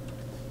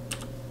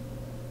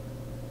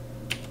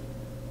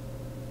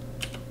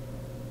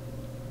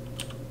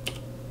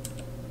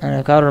 And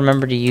I've gotta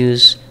remember to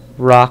use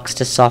rocks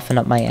to soften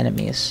up my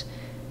enemies.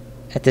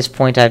 At this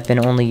point, I've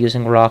been only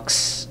using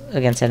rocks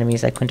against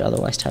enemies I couldn't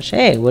otherwise touch.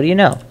 Hey, what do you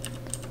know?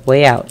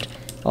 Way out.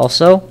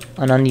 Also,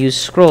 an unused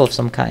scroll of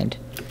some kind.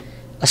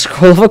 A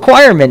scroll of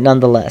acquirement,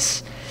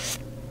 nonetheless.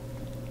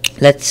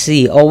 Let's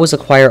see. Always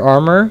acquire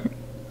armor.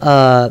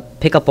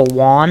 Pick up a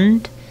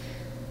wand.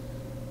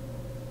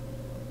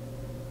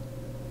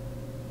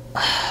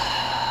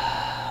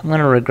 I'm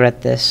gonna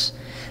regret this.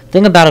 The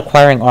thing about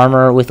acquiring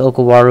armor with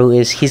Okawaru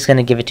is he's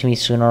gonna give it to me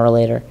sooner or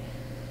later.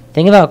 The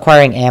thing about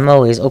acquiring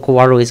ammo is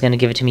Okawaru is gonna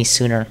give it to me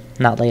sooner,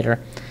 not later.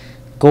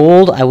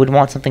 Gold, I would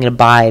want something to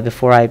buy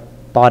before I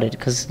bought it,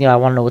 because, you know, I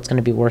want to know what's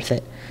gonna be worth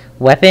it.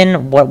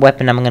 Weapon, what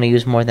weapon am I gonna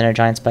use more than a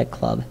giant spike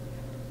club?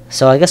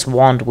 So I guess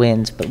wand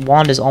wins, but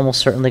wand is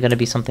almost certainly gonna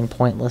be something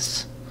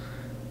pointless.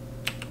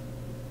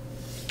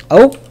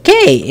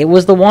 Okay, it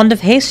was the Wand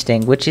of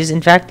Hasting, which is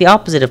in fact the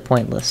opposite of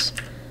pointless.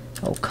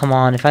 Oh, come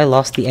on, if I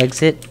lost the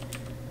exit...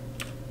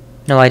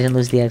 No, I didn't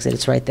lose the exit,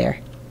 it's right there.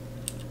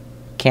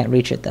 Can't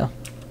reach it, though.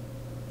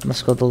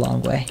 Must go the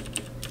long way.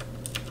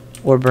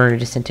 Or burn a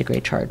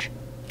disintegrate charge.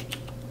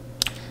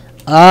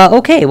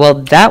 Okay, well,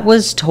 that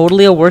was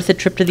totally a worth it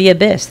trip to the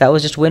Abyss. That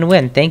was just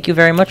win-win. Thank you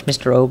very much,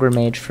 Mr. Ogre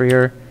Mage, for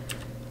your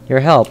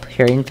help.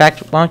 Here, in fact,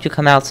 why don't you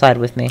come outside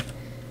with me?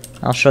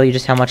 I'll show you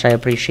just how much I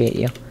appreciate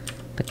you.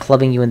 By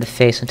clubbing you in the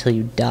face until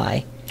you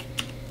die.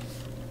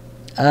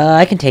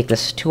 I can take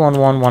this.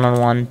 2-on-1,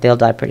 1-on-1. They'll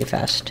die pretty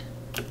fast.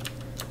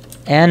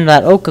 And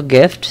that Oka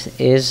gift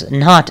is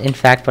not, in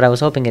fact, what I was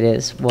hoping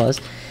it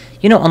was.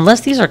 You know, unless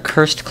these are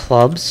cursed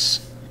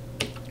clubs,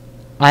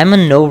 I'm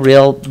in no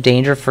real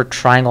danger for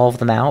trying all of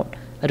them out.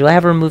 Do I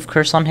have a remove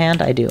curse on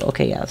hand? I do.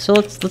 Okay, yeah. So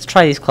let's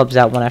try these clubs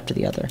out one after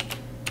the other.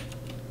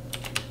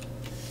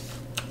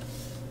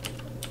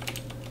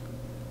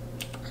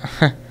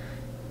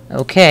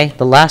 Okay,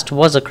 the last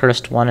was a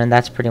cursed one, and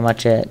that's pretty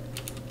much it.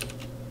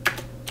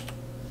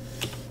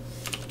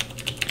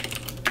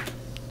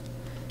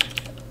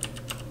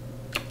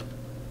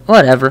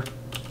 Whatever.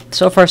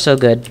 So far, so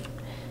good.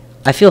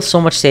 I feel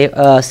so much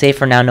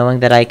safer now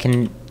knowing that I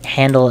can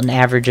handle an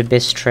average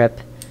Abyss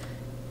trip.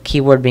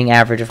 Keyword being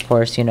average, of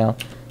course, you know.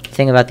 The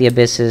thing about the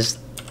Abyss is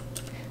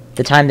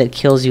the time that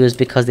kills you is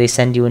because they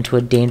send you into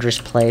a dangerous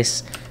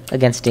place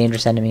against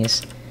dangerous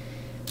enemies.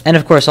 And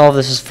of course, all of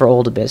this is for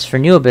Old Abyss. For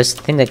New Abyss,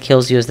 the thing that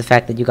kills you is the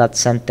fact that you got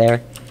sent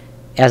there,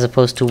 as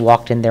opposed to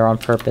walked in there on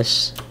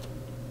purpose.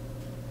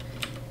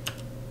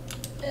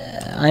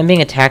 I'm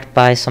being attacked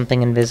by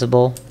something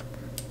invisible.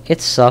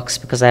 It sucks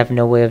because I have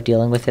no way of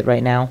dealing with it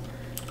right now.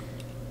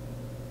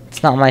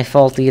 It's not my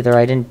fault either.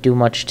 I didn't do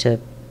much to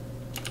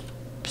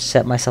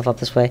set myself up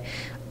this way.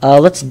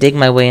 Let's dig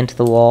my way into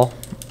the wall.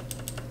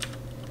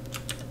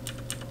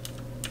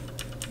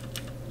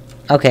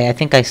 Okay, I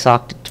think I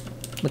socked it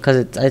because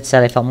it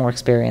said I felt more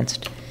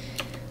experienced.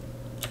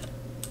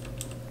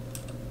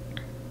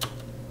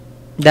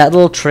 That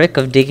little trick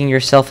of digging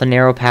yourself a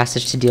narrow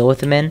passage to deal with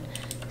them in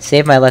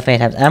saved my life many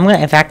times. And I'm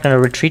in fact going to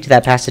retreat to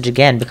that passage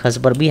again, because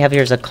what we have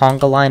here is a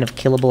conga line of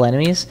killable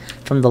enemies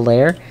from the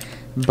lair,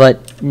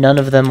 but none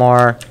of them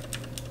are,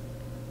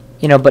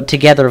 you know, but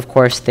together, of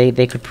course, they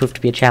could prove to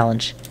be a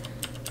challenge.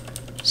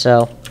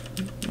 So,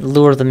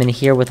 lure them in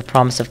here with a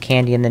promise of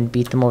candy and then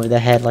beat them over the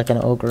head like an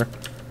ogre.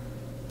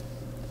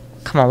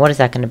 Come on, what is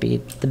that going to be?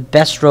 The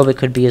best robe it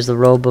could be is the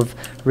robe of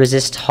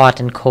resist hot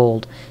and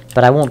cold,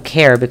 but I won't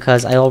care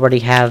because I already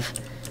have...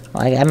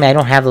 I mean, I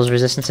don't have those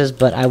resistances,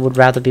 but I would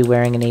rather be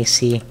wearing an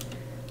AC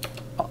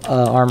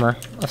armor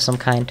of some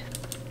kind.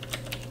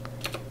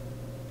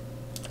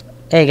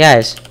 Hey,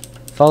 guys.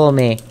 Follow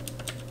me.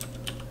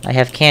 I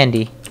have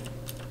candy.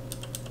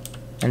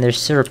 And there's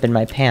syrup in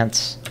my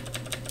pants.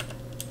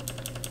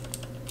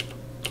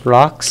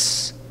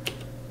 Rocks.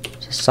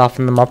 Just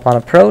soften them up on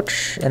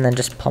approach, and then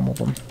just pummel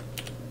them.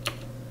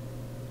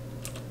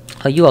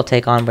 Oh, you all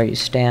take on where you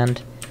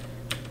stand.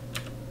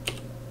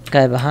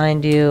 Guy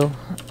behind you.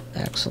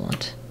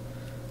 Excellent.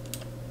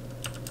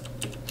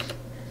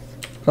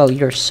 Oh,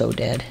 you're so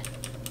dead.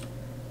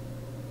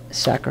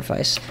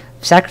 Sacrifice.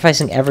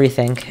 Sacrificing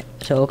everything.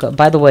 So, okay.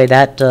 By the way,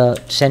 that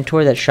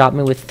centaur that shot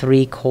me with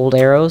 3 cold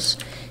arrows,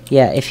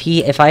 yeah,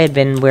 if I had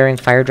been wearing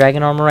fire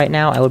dragon armor right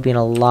now, I would be in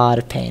a lot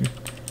of pain.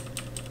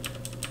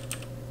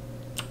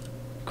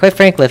 Quite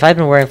frankly, if I'd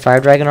been wearing fire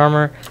dragon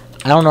armor,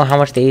 I don't know how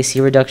much the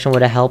AC reduction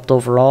would have helped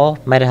overall.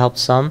 Might have helped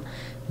some,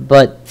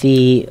 but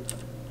the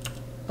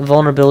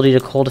vulnerability to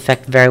cold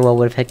effect very well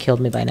would have killed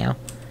me by now.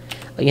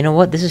 But you know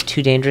what? This is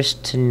too dangerous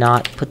to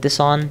not put this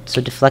on,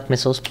 so deflect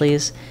missiles,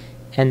 please.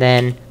 And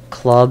then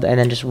club, and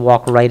then just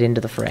walk right into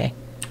the fray.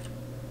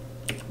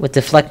 With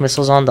deflect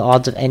missiles on, the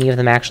odds of any of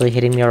them actually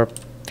hitting me are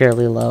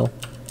fairly low.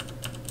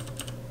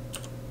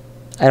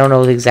 I don't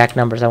know the exact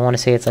numbers. I want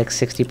to say it's like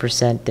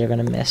 60% they're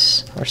going to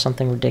miss, or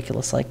something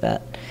ridiculous like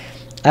that.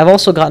 I've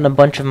also gotten a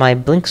bunch of my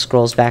blink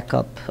scrolls back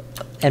up,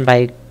 and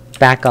by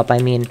backup, I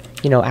mean,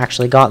 you know,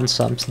 actually gotten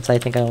some, since I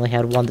think I only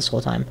had one this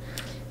whole time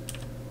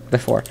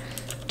before.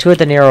 2 at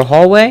the narrow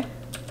hallway.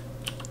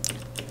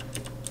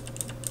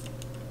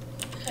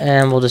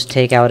 And we'll just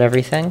take out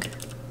everything.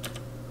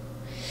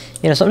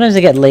 You know, sometimes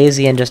I get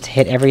lazy and just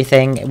hit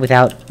everything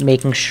without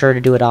making sure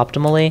to do it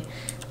optimally.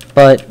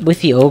 But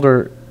with the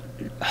Ogre,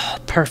 oh,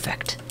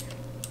 perfect.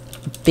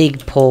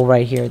 Big pull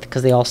right here,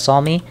 because they all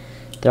saw me.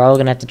 They're all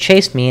going to have to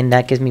chase me, and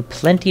that gives me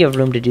plenty of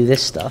room to do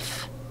this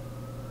stuff.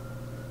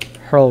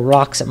 Hurl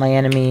rocks at my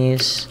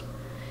enemies.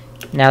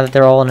 Now that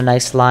they're all in a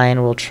nice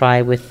line, we'll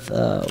try with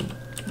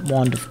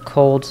Wand of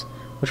Cold,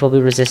 which will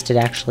be resisted,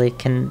 actually.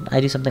 Can I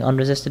do something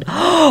unresisted?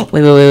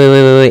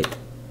 Wait.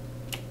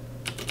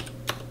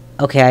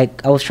 Okay,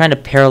 I was trying to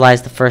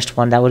paralyze the first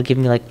one. That would give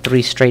me like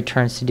 3 straight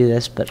turns to do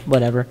this, but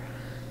whatever.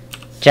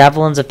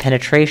 Javelins of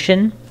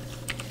Penetration.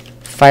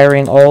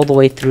 Firing all the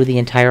way through the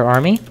entire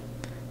army.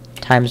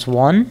 Times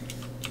 1.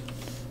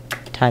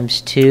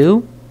 Times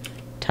 2.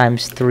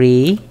 Times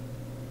 3.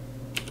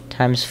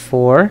 Times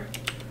 4.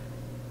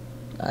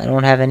 I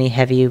don't have any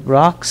heavy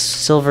rocks.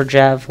 Silver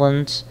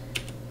javelins.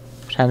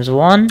 Times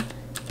 1.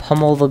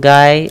 Pummel the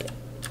guy.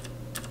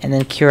 And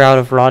then cure out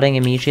of rotting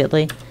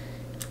immediately.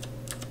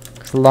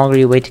 The longer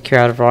you wait to cure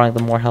out of rotting,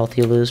 the more health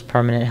you lose.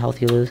 Permanent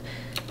health you lose.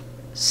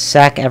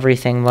 Sack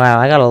everything. Wow,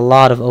 I got a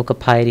lot of Oka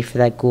Piety for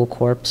that ghoul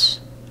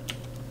corpse.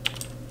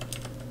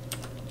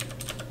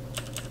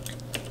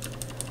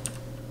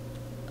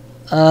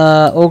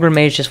 Ogre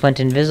Mage just went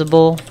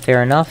invisible.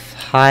 Fair enough.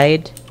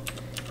 Hide.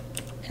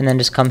 And then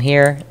just come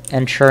here.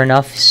 And sure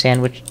enough,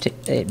 sandwiched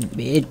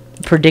it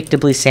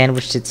predictably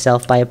sandwiched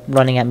itself by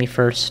running at me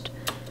first.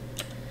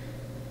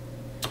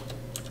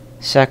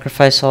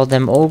 Sacrifice all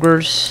them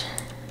ogres.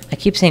 I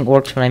keep saying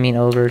orcs when I mean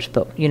ogres,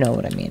 but you know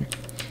what I mean.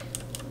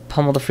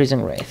 Pummel the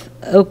Freezing Wraith.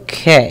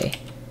 Okay.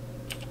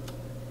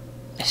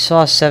 I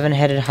saw a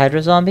 7-headed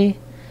Hydra zombie.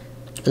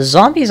 The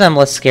zombies I'm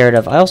less scared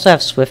of. I also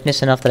have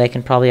swiftness enough that I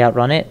can probably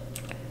outrun it.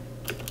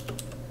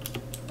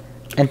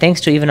 And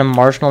thanks to even a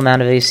marginal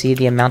amount of AC,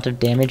 the amount of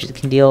damage it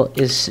can deal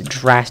is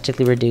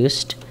drastically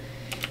reduced.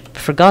 But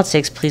for God's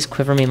sakes, please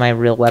quiver me my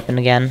real weapon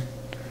again.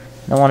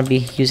 I don't want to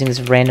be using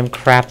this random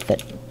crap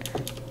that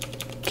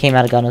came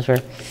out of God knows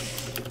where.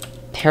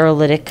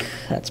 Paralytic,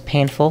 that's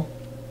painful.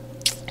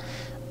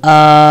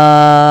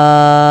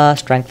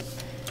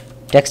 Strength.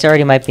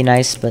 Dexterity might be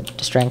nice, but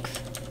strength.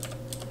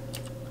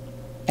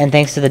 And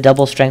thanks to the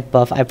double strength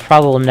buff, I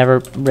probably will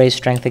never raise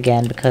strength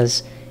again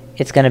because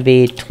it's going to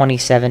be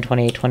 27,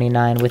 28,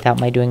 29 without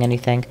my doing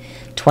anything.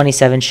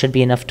 27 should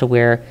be enough to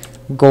wear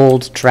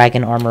gold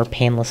dragon armor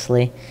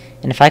painlessly.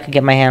 And if I could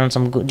get my hand on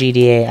some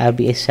GDA, I would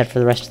be set for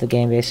the rest of the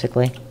game,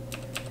 basically.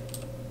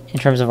 In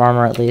terms of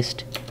armor, at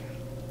least.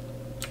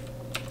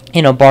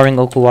 You know, barring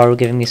Okuwaru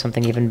giving me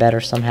something even better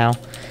somehow.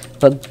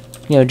 But,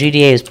 you know,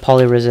 GDA is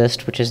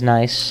poly-resist, which is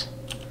nice.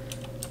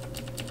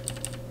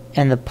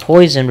 And the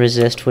poison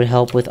resist would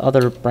help with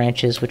other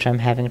branches, which I'm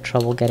having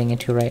trouble getting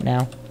into right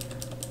now.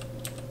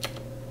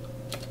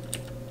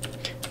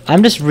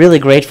 I'm just really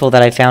grateful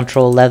that I found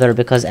Troll Leather,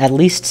 because at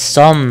least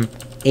some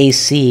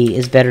AC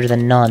is better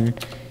than none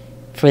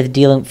for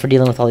dealing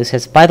with all these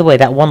hits. By the way,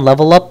 that one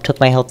level up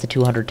took my health to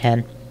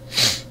 210.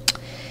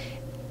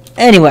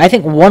 Anyway, I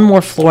think one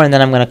more floor and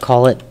then I'm going to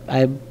call it.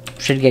 I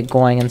should get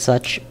going and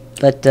such.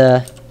 But,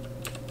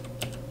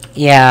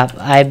 yeah,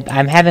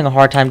 I'm having a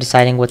hard time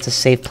deciding what's a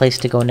safe place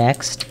to go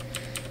next.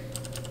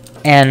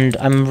 And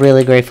I'm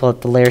really grateful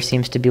that the lair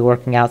seems to be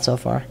working out so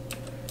far.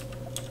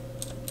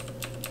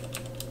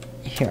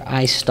 Here,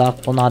 Ice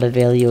Stalk will not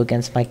avail you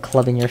against my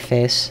club in your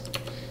face.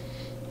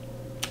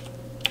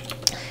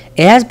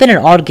 It has been an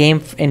odd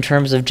game in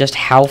terms of just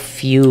how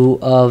few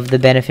of the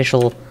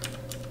beneficial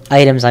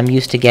items I'm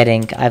used to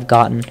getting I've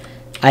gotten.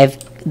 I've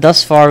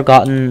thus far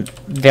gotten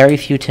very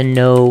few to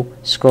no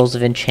Scrolls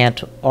of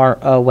Enchant or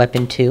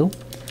Weapon 2.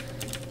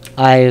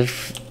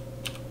 I've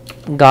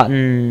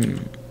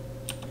gotten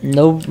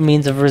no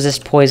means of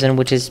resist poison,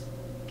 which is...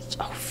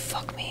 Oh,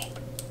 fuck me.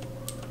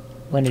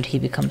 When did he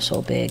become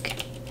so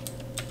big?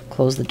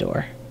 Close the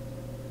door.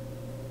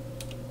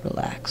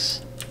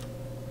 Relax.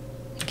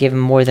 Give him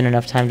more than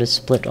enough time to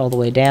split all the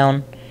way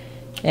down.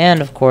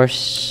 And, of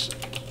course,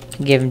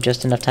 give him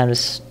just enough time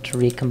to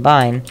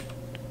recombine.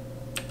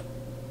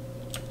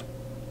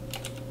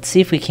 Let's see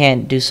if we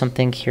can't do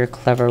something here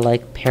clever,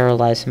 like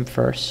paralyze him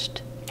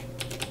first.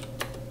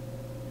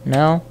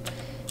 No?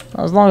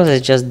 Well, as long as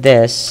it's just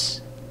this,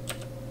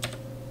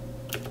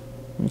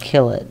 and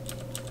kill it.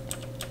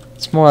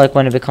 It's more like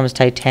when it becomes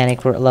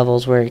Titanic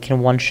levels where it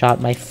can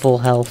one-shot my full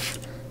health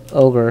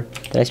ogre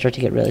that I start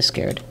to get really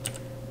scared.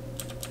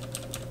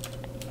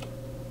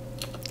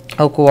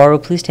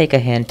 Okuwaru, please take a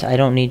hint. I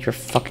don't need your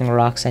fucking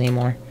rocks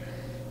anymore.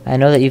 I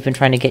know that you've been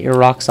trying to get your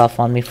rocks off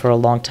on me for a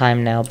long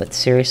time now, but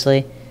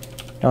seriously,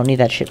 I don't need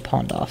that shit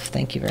pawned off.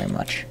 Thank you very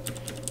much.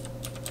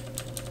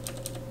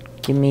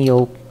 Give me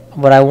your...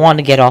 What I want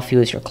to get off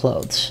you is your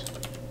clothes.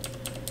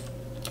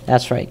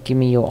 That's right, give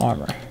me your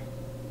armor.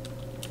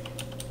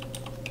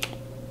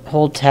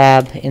 Hold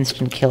tab,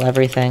 instant kill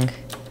everything.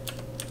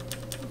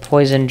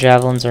 Poison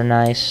javelins are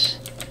nice.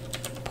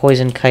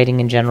 Poison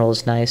kiting in general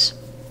is nice.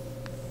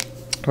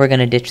 We're going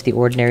to ditch the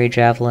ordinary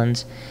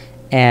javelins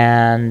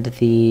and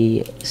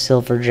the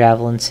silver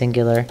javelin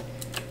singular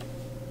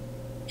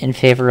in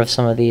favor of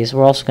some of these.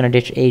 We're also going to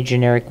ditch a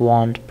generic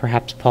wand,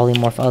 perhaps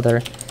polymorph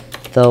other,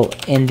 though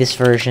in this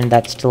version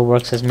that still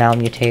works as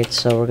malmutate,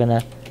 so we're going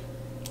to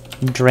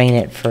drain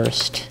it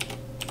first.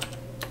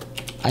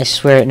 I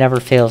swear it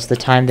never fails. The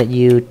time that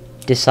you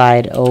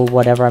decide, oh,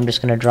 whatever, I'm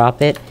just going to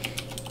drop it,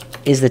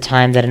 is the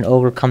time that an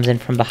ogre comes in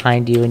from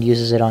behind you and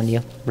uses it on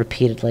you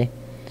repeatedly.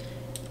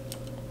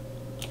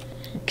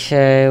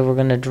 Okay, we're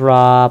going to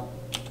drop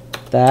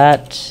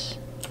that.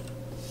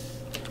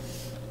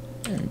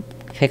 And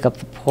pick up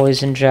the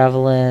poison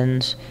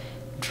javelins.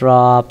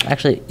 Drop,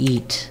 actually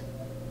eat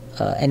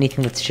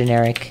anything that's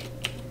generic.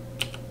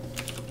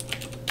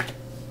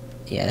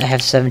 Yeah, I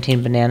have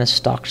 17 bananas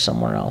stocked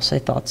somewhere else. I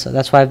thought so.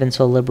 That's why I've been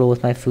so liberal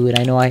with my food.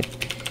 I know I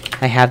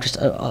have just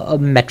a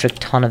metric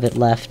ton of it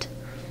left.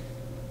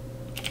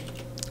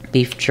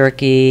 Beef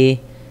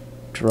jerky.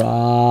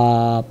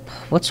 Drop.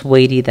 What's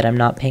weighty that I'm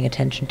not paying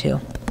attention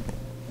to?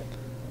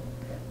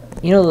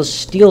 You know those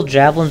steel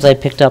javelins I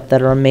picked up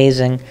that are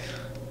amazing?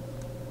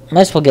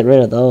 Might as well get rid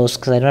of those,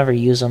 because I never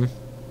use them.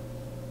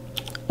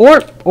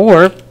 Or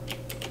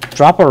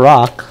drop a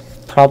rock.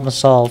 Problem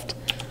solved.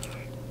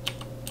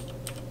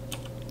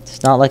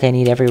 It's not like I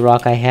need every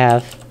rock I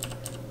have.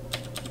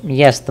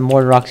 Yes, the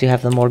more rocks you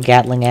have, the more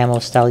Gatling ammo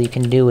style you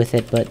can do with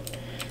it, but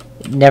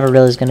it never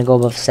really is going to go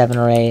above 7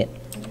 or 8.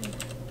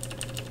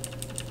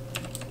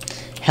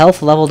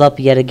 Health leveled up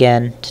yet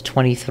again to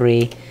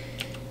 23.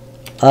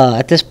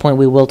 At this point,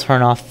 we will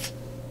turn off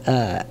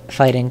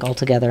fighting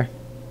altogether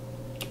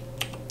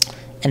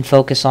and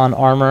focus on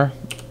armor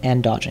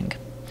and dodging.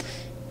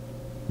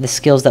 The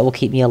skills that will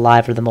keep me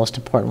alive are the most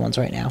important ones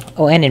right now.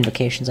 Oh, and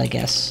invocations, I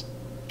guess.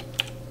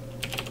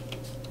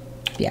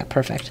 Yeah,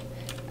 perfect.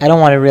 I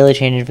don't want to really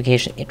train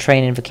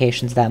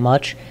invocations that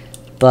much,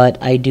 but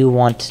I do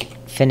want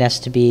finesse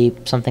to be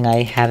something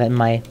I have in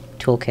my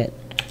toolkit.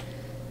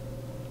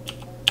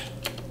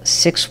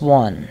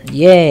 6-1.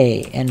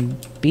 Yay! And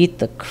beat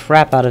the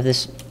crap out of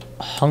this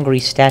hungry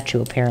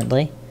statue,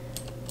 apparently.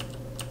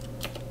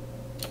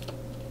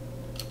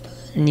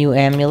 New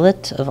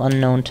amulet of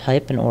unknown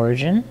type and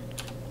origin.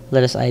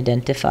 Let us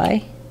identify.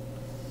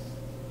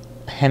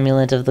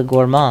 Amulet of the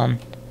Gourmand.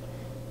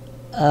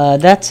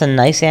 That's a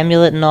nice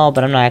amulet and all,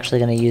 but I'm not actually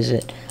going to use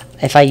it.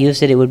 If I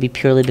used it, it would be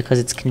purely because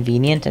it's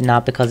convenient and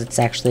not because it's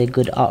actually a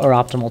good or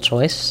optimal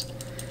choice.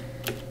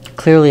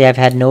 Clearly, I've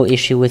had no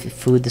issue with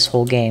food this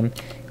whole game.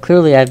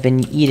 Clearly, I've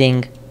been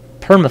eating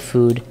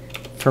perma-food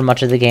for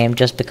much of the game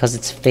just because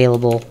it's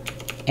available,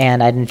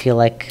 and I didn't feel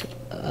like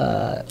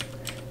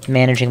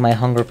managing my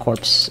hunger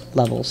corpse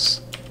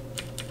levels.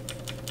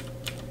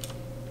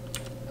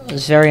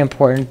 What's very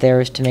important there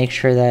is to make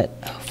sure that,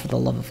 oh, for the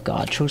love of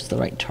God, choose the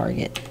right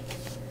target.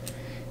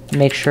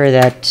 Make sure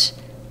that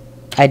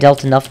I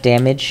dealt enough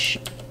damage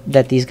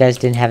that these guys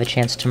didn't have a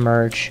chance to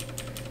merge.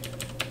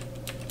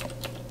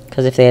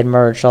 Because if they had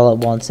merged all at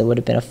once, it would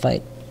have been a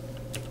fight.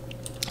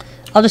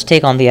 I'll just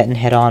take on the Etten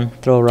head on,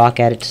 throw a rock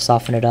at it to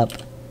soften it up.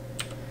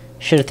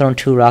 Should have thrown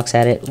 2 rocks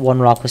at it. 1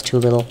 rock was too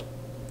little.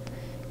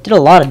 Did a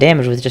lot of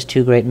damage with just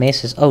 2 great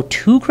maces. Oh,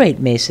 2 great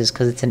maces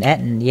because it's an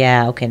Etten.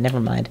 Yeah, okay,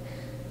 never mind.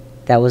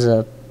 That was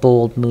a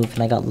bold move,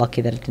 and I got lucky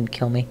that it didn't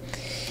kill me.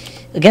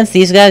 Against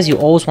these guys, you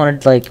always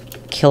want to,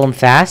 like, kill them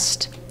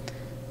fast.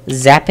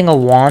 Zapping a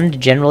wand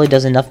generally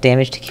does enough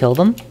damage to kill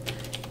them.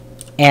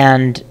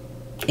 And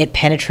it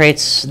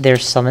penetrates their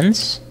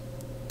summons.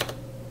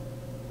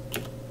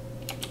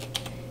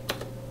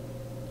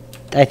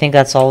 I think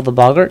that's all the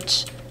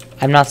boggarts.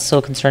 I'm not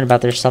so concerned about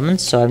their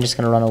summons, so I'm just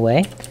going to run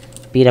away.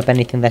 Beat up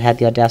anything that had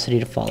the audacity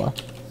to follow.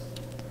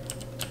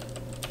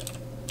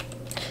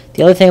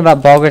 The other thing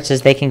about boggarts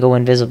is they can go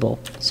invisible.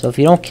 So if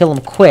you don't kill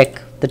them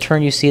quick, the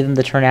turn you see them,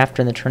 the turn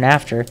after, and the turn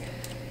after,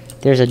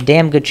 there's a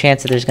damn good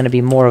chance that there's going to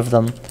be more of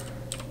them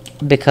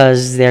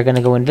because they're going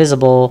to go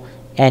invisible,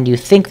 and you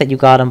think that you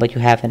got them, but you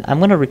haven't. I'm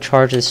going to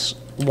recharge this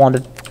Wand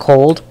of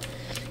Cold.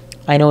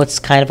 I know it's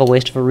kind of a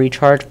waste of a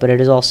recharge, but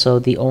it is also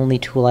the only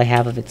tool I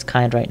have of its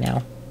kind right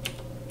now.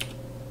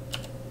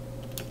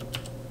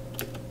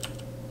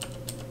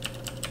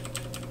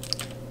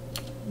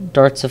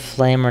 Darts of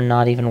Flame are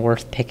not even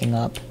worth picking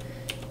up.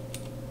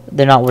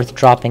 They're not worth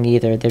dropping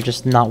either. They're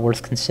just not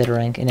worth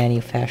considering in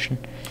any fashion.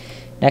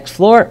 Next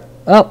floor.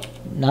 Oh,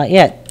 not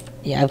yet.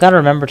 Yeah, I've got to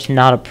remember to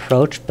not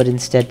approach, but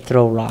instead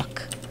throw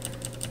rock.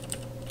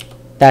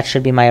 That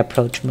should be my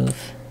approach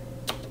move.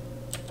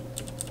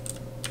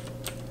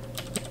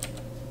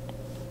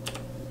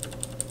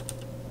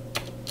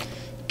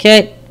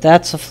 Okay,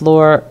 that's a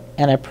floor,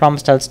 and I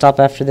promised I would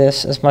stop after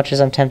this, as much as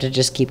I'm tempted to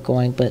just keep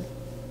going, but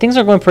things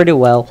are going pretty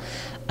well.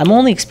 I'm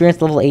only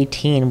experienced level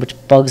 18, which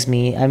bugs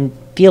me. I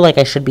feel like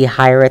I should be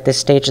higher at this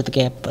stage of the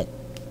game, but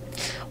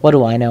what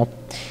do I know?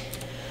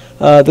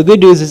 The good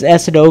news is,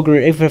 as an Ogre,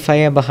 even if I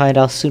am behind,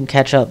 I'll soon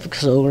catch up,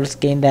 because Ogres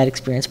gain that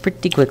experience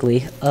pretty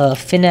quickly.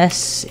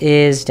 Finesse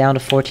is down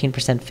to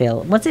 14%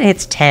 fail. Once it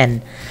hits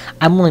 10,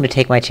 I'm willing to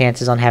take my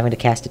chances on having to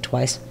cast it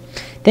twice.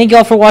 Thank you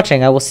all for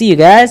watching. I will see you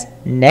guys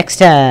next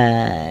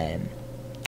time.